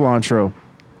no cilantro?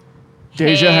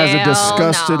 Deja has a Hell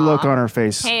disgusted no. look on her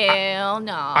face. Hell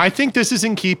no. I think this is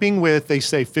in keeping with, they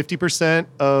say 50%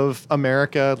 of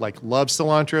America loves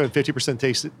cilantro and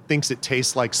 50% thinks it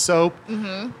tastes like soap.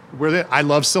 Mm-hmm. I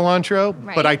love cilantro,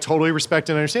 Right. but I totally respect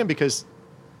and understand because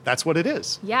that's what it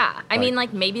is. Yeah, I mean,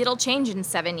 maybe it'll change in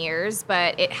 7 years,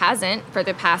 but it hasn't for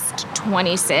the past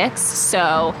 26.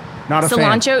 So Not a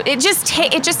cilantro.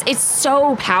 It's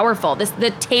so powerful.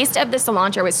 The taste of the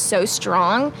cilantro is so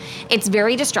strong. It's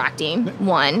very distracting.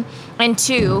 1 and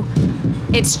 2,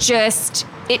 it's just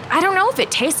I don't know if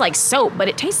it tastes like soap, but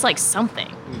it tastes like something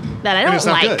that I And don't it's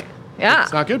not like. good. Yeah.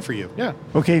 It's not good for you. Yeah. fan.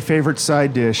 Okay, favorite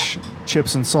side dish: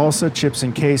 chips and salsa, chips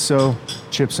and queso,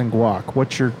 chips and guac.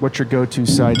 What's your go-to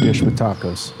side dish with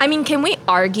tacos? I mean, can we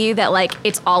argue that like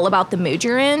it's all about the mood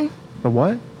you're in? The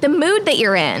what? The mood that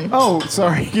you're in. Oh,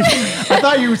 sorry. I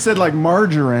thought you said like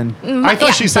margarine. I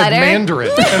thought she said butter.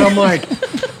 Mandarin, and I'm like,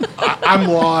 I'm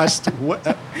lost. What?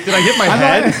 Did I hit my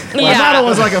head? I Yeah. thought it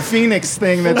was like a Phoenix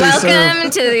thing that they serve. Welcome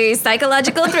to the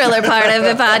psychological thriller part of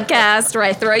the podcast where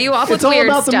I throw you off with It's all weird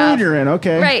about stuff. the mood you're in.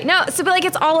 Okay. Right. No, so but like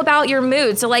it's all about your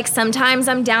mood. So like sometimes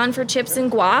I'm down for chips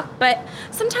and guac, but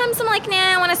sometimes I'm like, nah,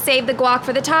 I want to save the guac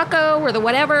for the taco or the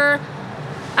whatever.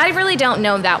 I really don't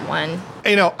know that one.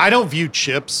 You know, I don't view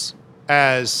chips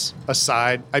as a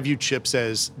side. I view chips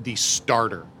as the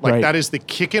starter. Like Right. that is the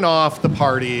kicking off the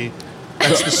party.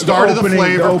 That's the start of the opening-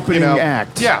 flavor. the opening you know.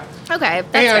 act. Yeah. Okay,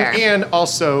 that's fair. And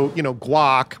also, you know,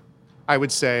 guac. I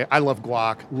would say I love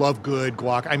guac. Love good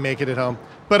guac. I make it at home.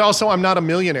 But also, I'm not a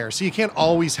millionaire, so you can't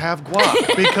always have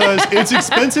guac because it's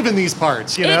expensive in these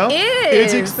parts. You know, is.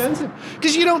 It's expensive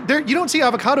because you don't see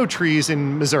avocado trees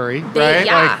in Missouri, right?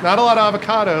 yeah. Like not a lot of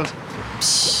avocados.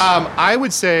 I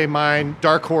would say mine,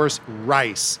 dark horse,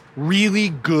 rice. Really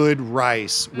good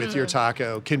rice with your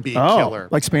taco can be Oh, killer.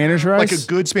 like Spanish rice? Like a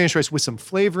good Spanish rice with some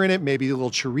flavor in it, maybe a little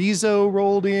chorizo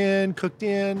rolled in, cooked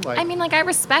in. Like I mean, like I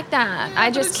respect that. I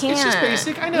just can't. It's just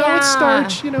basic. I know Yeah. it's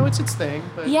starch. You know, it's its thing.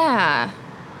 But Yeah.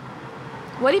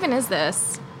 What even is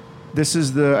this? This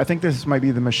is I think this might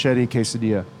be the machete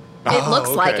quesadilla. It looks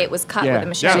like okay. it was cut Yeah. with a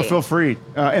machete. So feel free.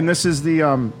 And this is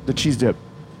the cheese dip.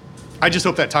 I just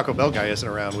hope that Taco Bell guy isn't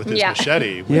around with his Yeah.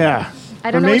 machete. Yeah. I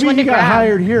don't or know which maybe one he to got grab.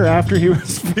 hired here after he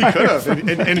was He could have and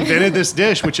invented this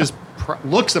dish, which is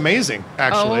looks amazing,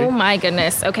 actually. Oh my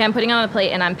goodness. Okay, I'm putting it on the plate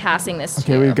and I'm passing this to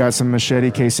Okay, you. we've got some machete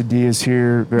quesadillas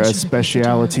here. They're a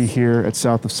specialty here at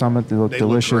South of Summit. They look They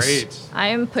delicious. look great. I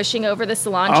am pushing over the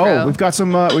cilantro. Oh, we've got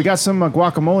some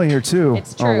guacamole here too.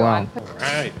 It's true. Oh wow. I'm All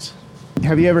right.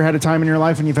 Have you ever had a time in your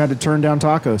life when you've had to turn down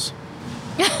tacos?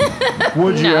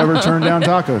 Would you ever turn down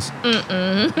tacos?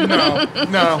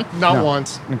 No, not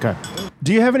once. Okay.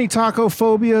 Do you have any taco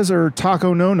phobias or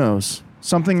taco no-nos?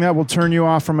 Something that will turn you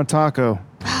off from a taco?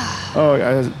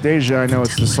 Oh, Deja, I know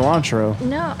it's the cilantro.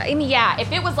 No, I mean, yeah,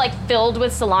 if it was like filled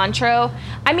with cilantro,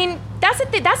 I mean, that's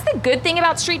the good thing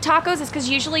about street tacos is because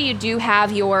usually you do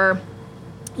have your,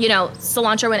 you know,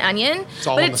 cilantro and onion. It's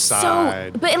all but on the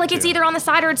side, but like it's too. either on the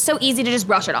side or it's so easy to just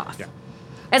brush it off. Yeah.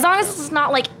 As long as it's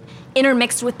not like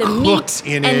intermixed with the Cooked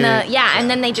meat in and it. and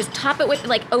then they just top it with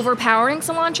like overpowering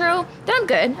cilantro, then I'm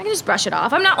good. I can just brush it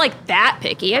off. I'm not like that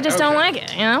picky. I just don't Okay. like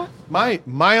it, you know?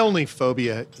 My only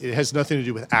phobia, it has nothing to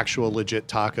do with actual legit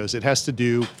tacos. It has to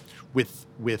do with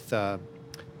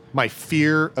my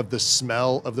fear of the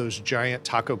smell of those giant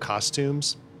taco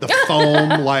costumes, the foam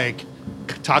like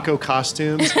taco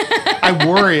costumes. I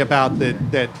worry about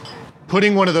that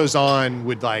putting one of those on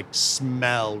would like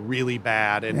smell really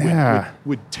bad and Yeah.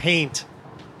 would taint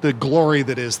the glory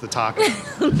that is the taco.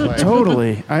 Like,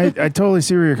 Totally. I totally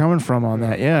see where you're coming from on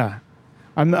that. Yeah.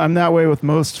 I'm that way with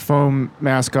most foam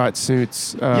mascot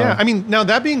suits. Yeah, I mean, now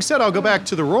that being said, I'll go back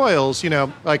to the Royals. You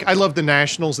know, like I love the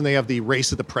Nationals, and they have the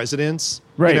race of the presidents.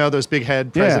 Right. You know, those big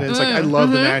head Yeah. presidents. Like I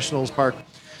love the Nationals park.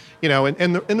 You know,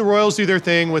 and the Royals do their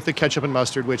thing with the ketchup and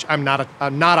mustard, which I'm not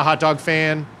a hot dog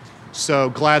fan. So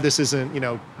glad this isn't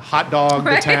hot dog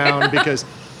Right. the town because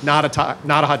not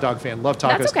a hot dog fan. Love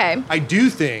tacos. That's okay. I do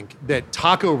think that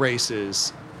taco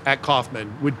races at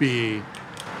Kaufman would be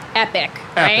Epic,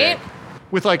 epic. right?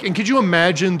 With and could you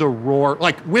imagine the roar,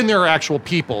 like when there are actual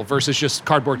people versus just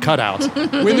cardboard cutouts?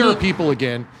 When there are people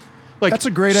again, like That's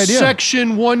a great idea.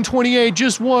 Section 128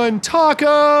 just won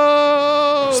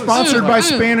tacos. Sponsored by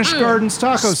Spanish Gardens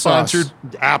Taco Sponsored, Sauce.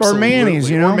 absolutely. Or Manny's,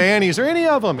 you know? Or Manny's, or any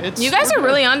of them. You guys are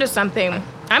really onto something.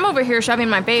 I'm over here shoving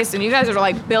my face, and you guys are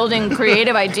like building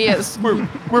creative ideas.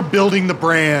 We're building the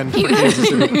brand. For Kansas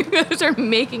City. You guys are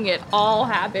making it all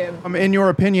happen. In your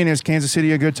opinion, is Kansas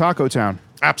City a good taco town?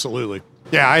 Absolutely.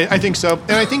 Yeah, I think so.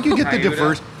 And I think you get the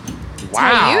diverse.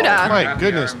 Wow. Tayuda. My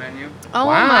goodness. Oh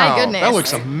Wow. my goodness. That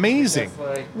looks amazing.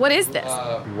 What is this?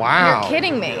 Wow. You're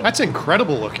kidding me. That's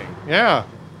incredible looking. Yeah.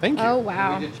 Thank you. Oh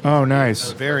wow. Oh,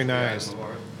 nice. Very nice.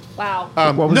 Wow.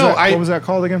 What was that? What was that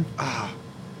called again?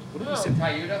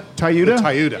 Tayuda. Tayuda?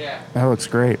 Tayuda. That looks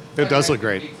great. It does look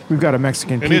great. We've got a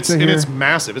Mexican And pizza it's here. and it's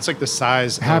massive. It's like the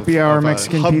size Happy of, hour of a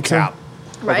Mexican pizza. hubcap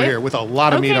Right? over here with a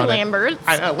lot of meat Okay, on Lamberts.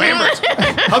 it. Lamberts.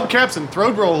 Hubcaps and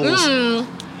throat rolls.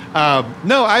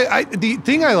 No, the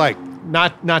thing I like,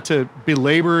 not to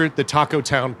belabor the Taco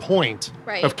Town point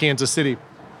Right. of Kansas City,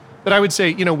 but I would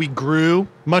say, we grew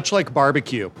much like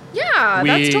barbecue. Yeah,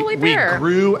 that's totally fair. We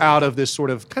grew out of this sort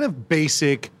of kind of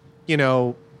basic,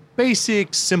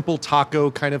 simple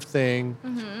taco kind of thing.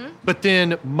 Mm-hmm. But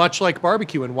then, much like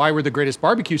barbecue and why we're the greatest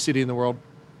barbecue city in the world,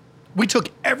 we took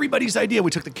everybody's idea.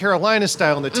 We took the Carolina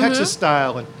style and the Texas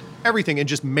style and everything and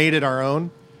just made it our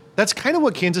own. That's kind of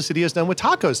what Kansas City has done with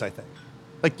tacos, I think.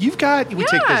 Like we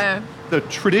take the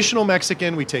traditional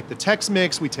Mexican, we take the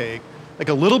Tex-Mex, we take like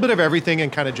a little bit of everything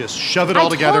and kind of just shove it all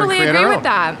together and create our own. I totally agree with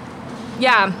that.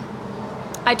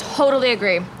 Yeah, I totally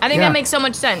agree. I think that makes so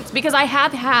much sense because I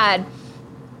have had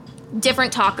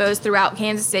different tacos throughout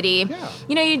Kansas City. Yeah.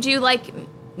 You do like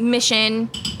Mission.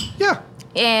 Yeah.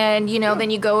 And, then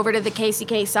you go over to the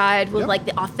KCK side with like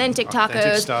the authentic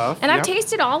tacos. Stuff. And I've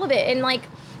tasted all of it. And like,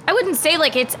 I wouldn't say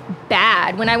like it's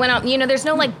bad. When I went out, there's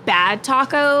no like bad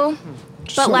taco.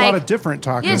 Just But a like, lot of different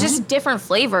tacos. Yeah, just different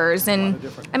flavors.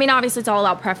 And I mean, obviously it's all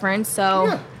about preference. So.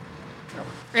 Yeah.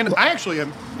 And I actually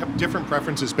have different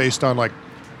preferences based on like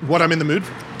what I'm in the mood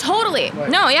for. Totally.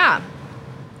 No, yeah.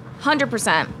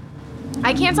 100%.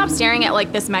 I can't stop staring at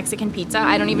like this Mexican pizza.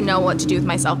 I don't even know what to do with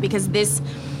myself because this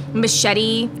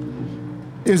machete.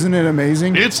 Isn't it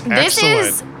amazing? It's This excellent.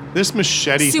 is This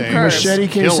machete thing. superb. Machete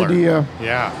Killer. quesadilla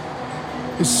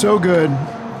Yeah. is so good.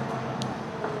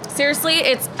 Seriously,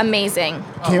 it's amazing.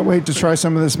 Can't wait to try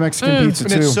some of this Mexican pizza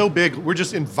And too. it's so big, we're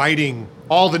just inviting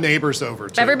all the neighbors over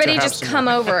to Everybody have just some come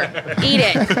more. over. Eat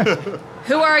it.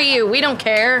 Who are you? We don't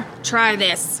care. Try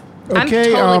this. I'm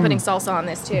Okay, totally putting salsa on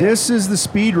this too. This is the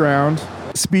speed round.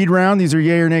 Speed round. These are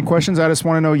yay or nay questions. I just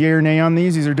want to know yay or nay on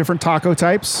these. These are different taco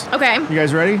types. Okay. You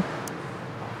guys ready?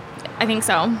 I think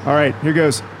so. All right, here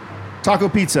goes. Taco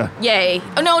pizza. Yay.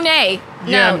 Oh, no, nay.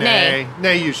 Yeah, No, nay.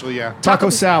 Nay, usually, yeah. Taco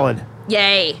salad.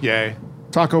 Yay. Yay.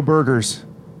 Taco burgers.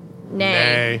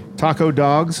 Nay. Nay. Taco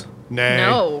dogs. Nay.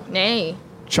 No, nay.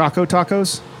 Choco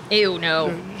tacos. Ew,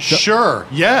 no. Sure.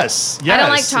 Yes. Yes. I don't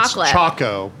like It's chocolate.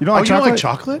 Choco. You don't like You don't like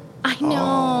chocolate? chocolate? I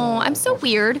know. I'm so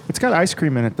weird. It's got ice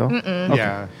cream in it though. Okay.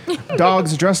 Yeah.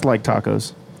 Dogs dressed like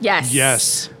tacos. Yes.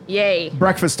 Yes. Yay.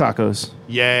 Breakfast tacos.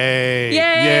 Yay. Yay.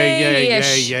 Yay, yay,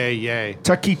 Yes. yay, yay,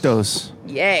 Taquitos.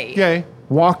 Yay. yay.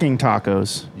 Walking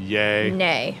tacos. Yay.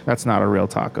 Nay. That's not a real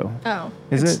taco. Oh.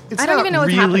 Is it? It's I don't not even know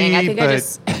what's happening. I really, think I but-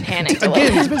 just panicked.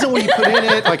 Again, it depends on what you put in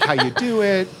it, like how you do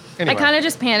it. Anyway. I kind of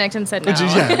just panicked and said no.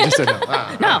 just said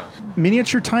no. No.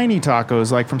 Miniature tiny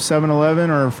tacos like from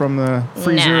 7-Eleven or from the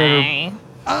freezer. Nay.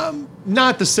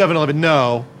 Not the 7-Eleven,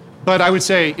 no. But I would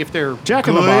say if they're Jack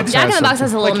in good, the Box Jack in the Box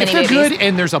has a little like if mini they're babies. good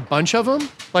and there's a bunch of them,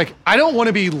 like I don't want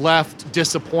to be left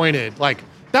disappointed. Like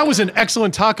that was an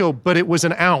excellent taco, but it was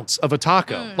an ounce of a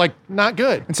taco. Like not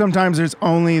good. And sometimes there's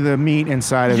only the meat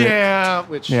inside of it. Yeah,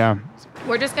 which Yeah.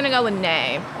 We're just going to go with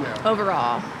nay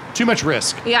overall. too much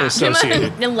risk Yeah.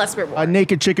 associated. And less A reward.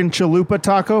 naked chicken chalupa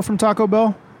taco from Taco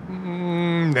Bell.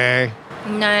 Nay.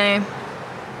 Nay.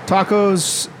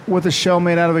 Tacos with a shell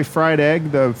made out of a fried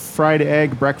egg. The fried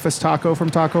egg breakfast taco from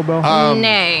Taco Bell.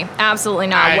 Nay. Absolutely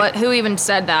not. Who even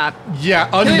said that? Yeah,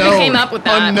 unknown. came up with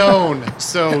that? Unknown.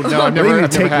 So no, I've They're never going I've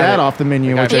to never take had that it. off the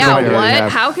menu. Like, Which I've I Yeah, don't what? really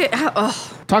have. How could...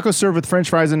 oh. Tacos served with French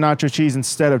fries and nacho cheese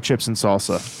instead of chips and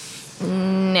salsa.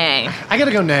 Nay. I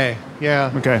gotta go nay.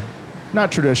 Yeah. Okay. Not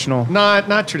traditional.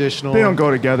 Not traditional. They don't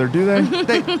go together, do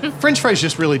they? French fries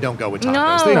just really don't go with tacos.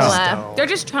 No. They just don't. They're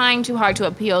just trying too hard to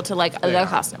appeal to like the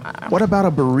customer. What about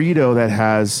a burrito that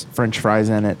has French fries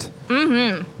in it?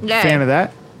 Yay. Fan of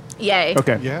that? Yay.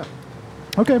 Okay. Yeah.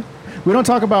 Okay. We don't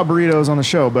talk about burritos on the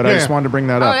show, but I Yeah. just wanted to bring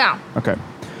that Oh, up. yeah. Okay.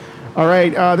 All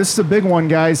right. This is a big one,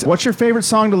 guys. What's your favorite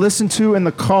song to listen to in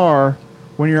the car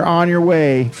when you're on your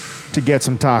way to get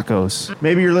some tacos?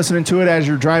 Maybe you're listening to it as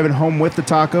you're driving home with the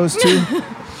tacos, too.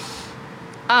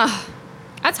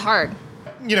 That's hard.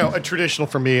 You know, a traditional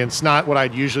for me, and it's not what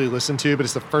I'd usually listen to, but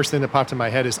it's the first thing that popped in my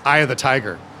head is Eye of the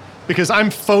Tiger. Because I'm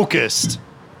focused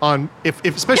on,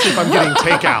 especially if I'm getting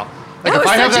takeout. Like if was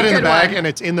I have such that a in the good bag one. and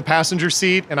it's in the passenger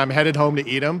seat and I'm headed home to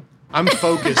eat them, I'm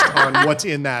focused on what's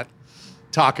in that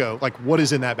taco. Like what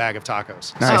is in that bag of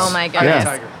tacos. Nice. Oh my Eye of goodness. the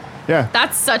Tiger. Yeah.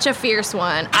 That's such a fierce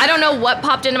one. I don't know what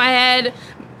popped into my head.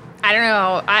 I don't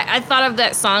know. I thought of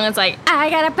that song. It's like, I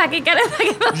got a packet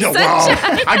of Yeah,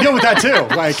 sunshine. wow. I go with that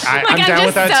too. Like, I'm I'm down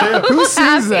with just that so too. Who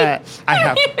sings that? I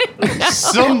have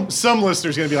some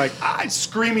listeners gonna be like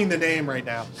screaming the name right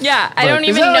now. Yeah, I don't Is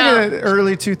even that know. like an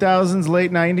early 2000s,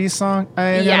 late 90s song?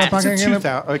 Yes. It's a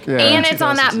 2000. Like, Yeah. And it's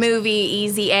on that 2000s. movie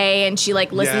Easy A, and she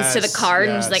like listens to the Yes, card,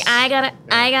 and she's yes. like,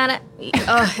 I gotta.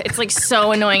 Oh, it's like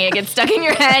so annoying. It gets stuck in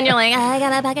your head, and you're like, I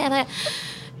gotta.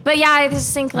 But yeah, I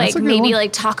just think like That's a good maybe one.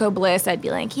 like Taco Bliss, I'd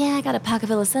be like, yeah, I got a pocket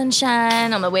full of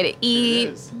sunshine on my way to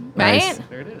eat. Right? Nice.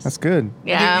 There it is. That's good.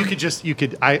 Yeah.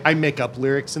 I make up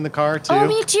lyrics in the car too. Oh,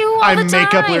 me too, all I the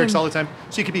make up time. lyrics all the time.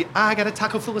 So you could be, I got a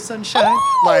taco full of sunshine.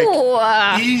 Oh,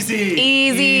 Like,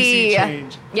 easy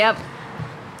change. Yep.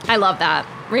 I love that.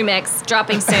 Remix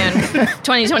dropping soon.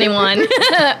 2021.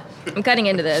 I'm cutting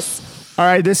into this. All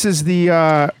right, this is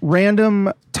the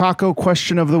random taco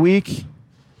question of the week.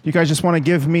 You guys just want to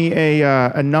give me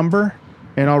a number,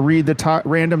 and I'll read the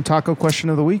random taco question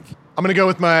of the week. I'm gonna go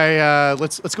with my.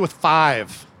 Let's go with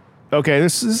 5. Okay,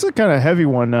 this is a kind of heavy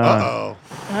one. Oh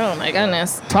my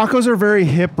goodness. Tacos are very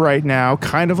hip right now,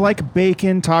 kind of like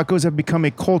bacon. Tacos have become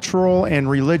a cultural and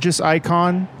religious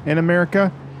icon in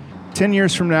America. 10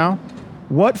 years from now,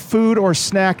 what food or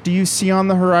snack do you see on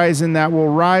the horizon that will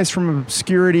rise from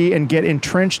obscurity and get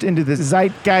entrenched into the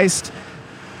zeitgeist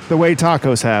the way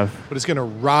tacos have? But it's gonna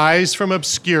rise from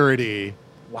obscurity.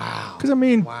 Wow. Because, I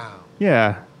mean,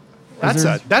 yeah.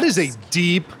 That is a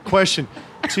deep question.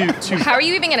 To How are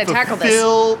you even going to tackle this?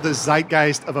 fulfill the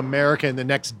zeitgeist of America in the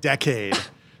next decade.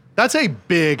 That's a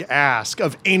big ask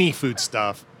of any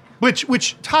foodstuff, which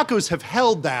tacos have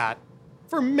held that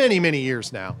for many, many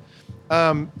years now.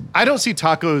 I don't see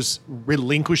tacos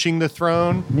relinquishing the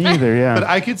throne. Me either, yeah. But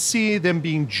I could see them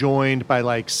being joined by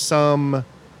like some,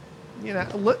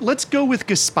 let's go with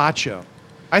gazpacho.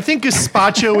 I think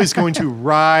gazpacho is going to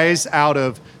rise out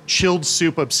of chilled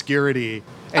soup obscurity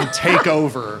and take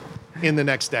over in the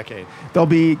next decade. There'll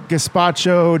be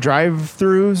gazpacho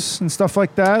drive-thrus and stuff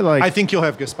like that. Like, I think you'll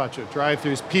have gazpacho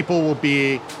drive-thrus. People will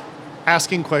be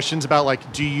asking questions about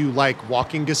like, do you like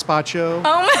walking gazpacho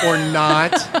or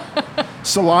not?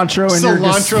 cilantro in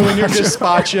your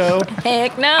gazpacho.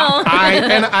 Heck no.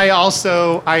 I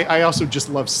also just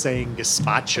love saying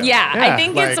gazpacho. Yeah, I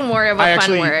think it's more of a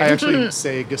fun word. I actually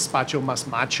say gazpacho mas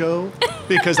macho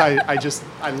because I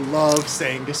love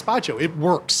saying gazpacho. It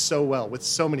works so well with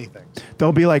so many things.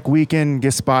 There'll be like weekend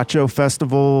gazpacho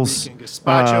festivals.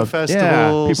 Gazpacho festivals.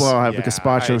 Yeah, people will have the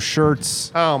gazpacho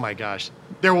shirts. Oh my gosh.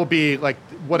 There will be like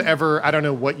whatever, I don't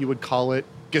know what you would call it,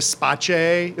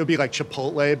 gazpacho. It would be like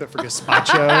Chipotle, but for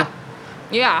gazpacho.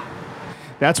 Yeah.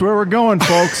 That's where we're going,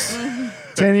 folks.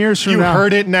 10 years from now. You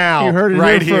heard it now. You heard it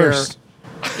right here here. first.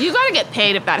 You got to get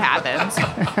paid if that happens.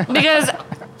 Because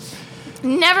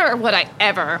never would I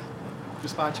ever.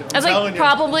 Gazpacho. I was like,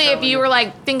 probably if you were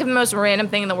like, think of the most random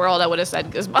thing in the world, I would have said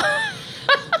gazpacho.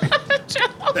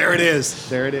 There it is.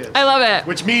 There it is. I love it.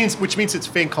 Which means it's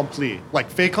fait accompli. Like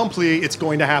fait accompli, it's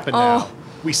going to happen now.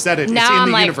 We said it. Now it's in I'm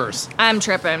the like, universe. I'm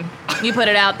tripping. You put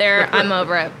it out there. I'm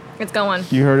over it. It's going.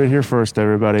 You heard it here first,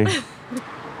 everybody.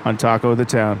 On Taco of the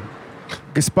Town.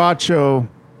 Gazpacho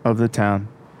of the Town.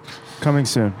 Coming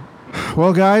soon.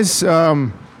 Well, guys,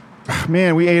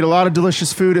 man, we ate a lot of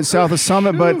delicious food at South of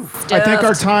Summit, but I think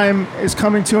our time is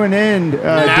coming to an end.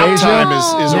 Nap Deja,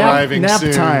 time is arriving nap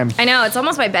soon. time. I know. It's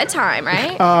almost my bedtime,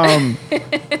 right?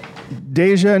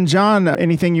 Deja and John,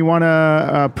 anything you want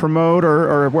to promote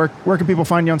or where can people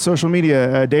find you on social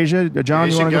media? Deja, John,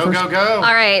 you want to go first? Go. All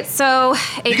right, so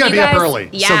if You gotta be up early,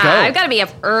 Yeah, so go. I've got to be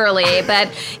up early,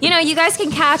 but you guys can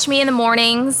catch me in the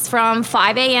mornings from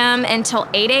 5 a.m. until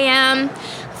 8 a.m.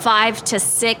 5 to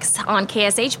 6 on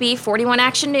KSHB 41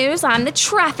 Action News. I'm the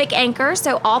traffic anchor,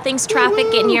 so all things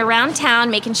traffic, getting you around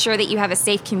town, making sure that you have a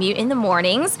safe commute in the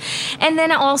mornings. And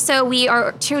then also we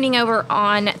are tuning over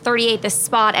on 38 The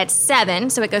Spot at 7,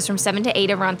 so it goes from 7 to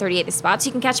 8 over on 38 The Spot, so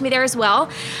you can catch me there as well.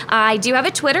 I do have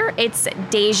a Twitter. It's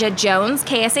Deja Jones,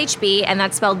 KSHB, and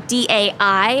that's spelled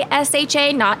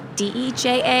D-A-I-S-H-A, not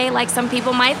D-E-J-A, like some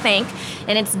people might think.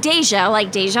 And it's Deja,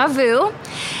 like deja vu.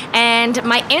 And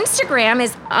my Instagram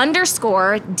is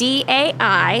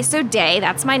 _DAI, so Day,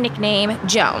 that's my nickname,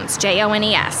 Jones,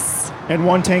 Jones. And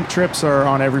One Tank trips are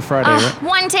on every Friday, right?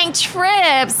 One Tank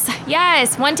Trips.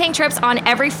 Yes, One Tank Trips on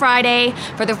every Friday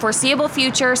for the foreseeable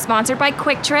future, sponsored by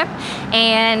Quick Trip.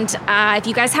 And if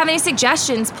you guys have any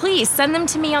suggestions, please send them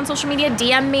to me on social media,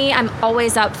 DM me. I'm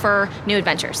always up for new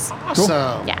adventures.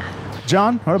 Awesome. Yeah.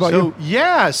 John, what about you?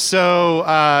 Yeah, so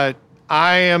I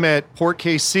am at Port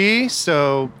KC,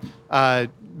 so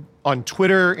on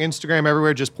Twitter, Instagram,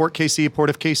 everywhere, just Port KC, Port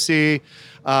of KC.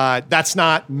 That's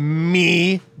not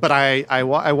me, but I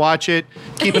watch it.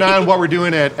 Keep an eye on what we're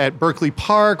doing at Berkeley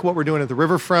Park, what we're doing at the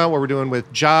riverfront, what we're doing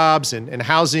with jobs and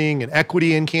housing and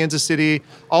equity in Kansas City,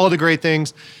 all of the great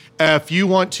things. If you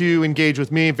want to engage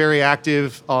with me, very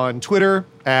active on Twitter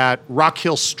at Rock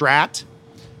Hill Strat,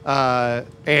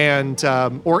 and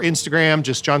or Instagram,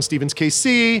 just John Stevens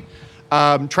KC.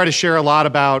 Try to share a lot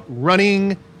about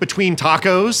running between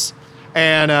tacos.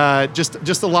 and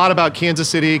just a lot about Kansas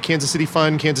City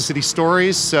fun, Kansas City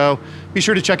stories. So be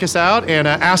sure to check us out and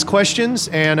ask questions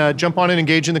and jump on and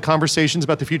engage in the conversations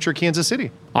about the future of Kansas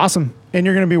City. Awesome. And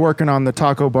you're going to be working on the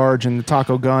taco barge and the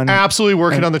taco gun. Absolutely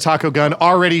working on the taco gun.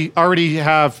 Already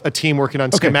have a team working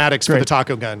on schematics for the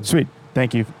taco gun. Sweet.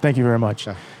 Thank you very much.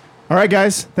 All right,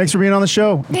 guys. Thanks for being on the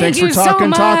show. And Thank thanks you for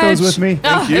talking so tacos much. with me.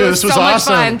 Thank you. This was so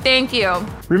awesome. much fun. Thank you.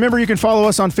 Remember, you can follow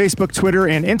us on Facebook, Twitter,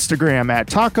 and Instagram at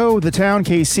Taco the Town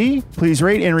KC. Please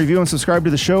rate and review and subscribe to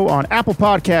the show on Apple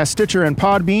Podcasts, Stitcher, and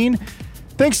Podbean.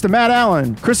 Thanks to Matt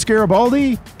Allen, Chris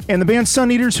Garibaldi, and the band Sun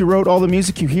Eaters who wrote all the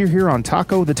music you hear here on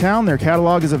Taco the Town. Their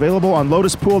catalog is available on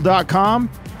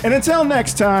lotuspool.com. And until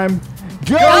next time,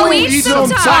 go eat some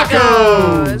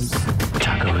tacos!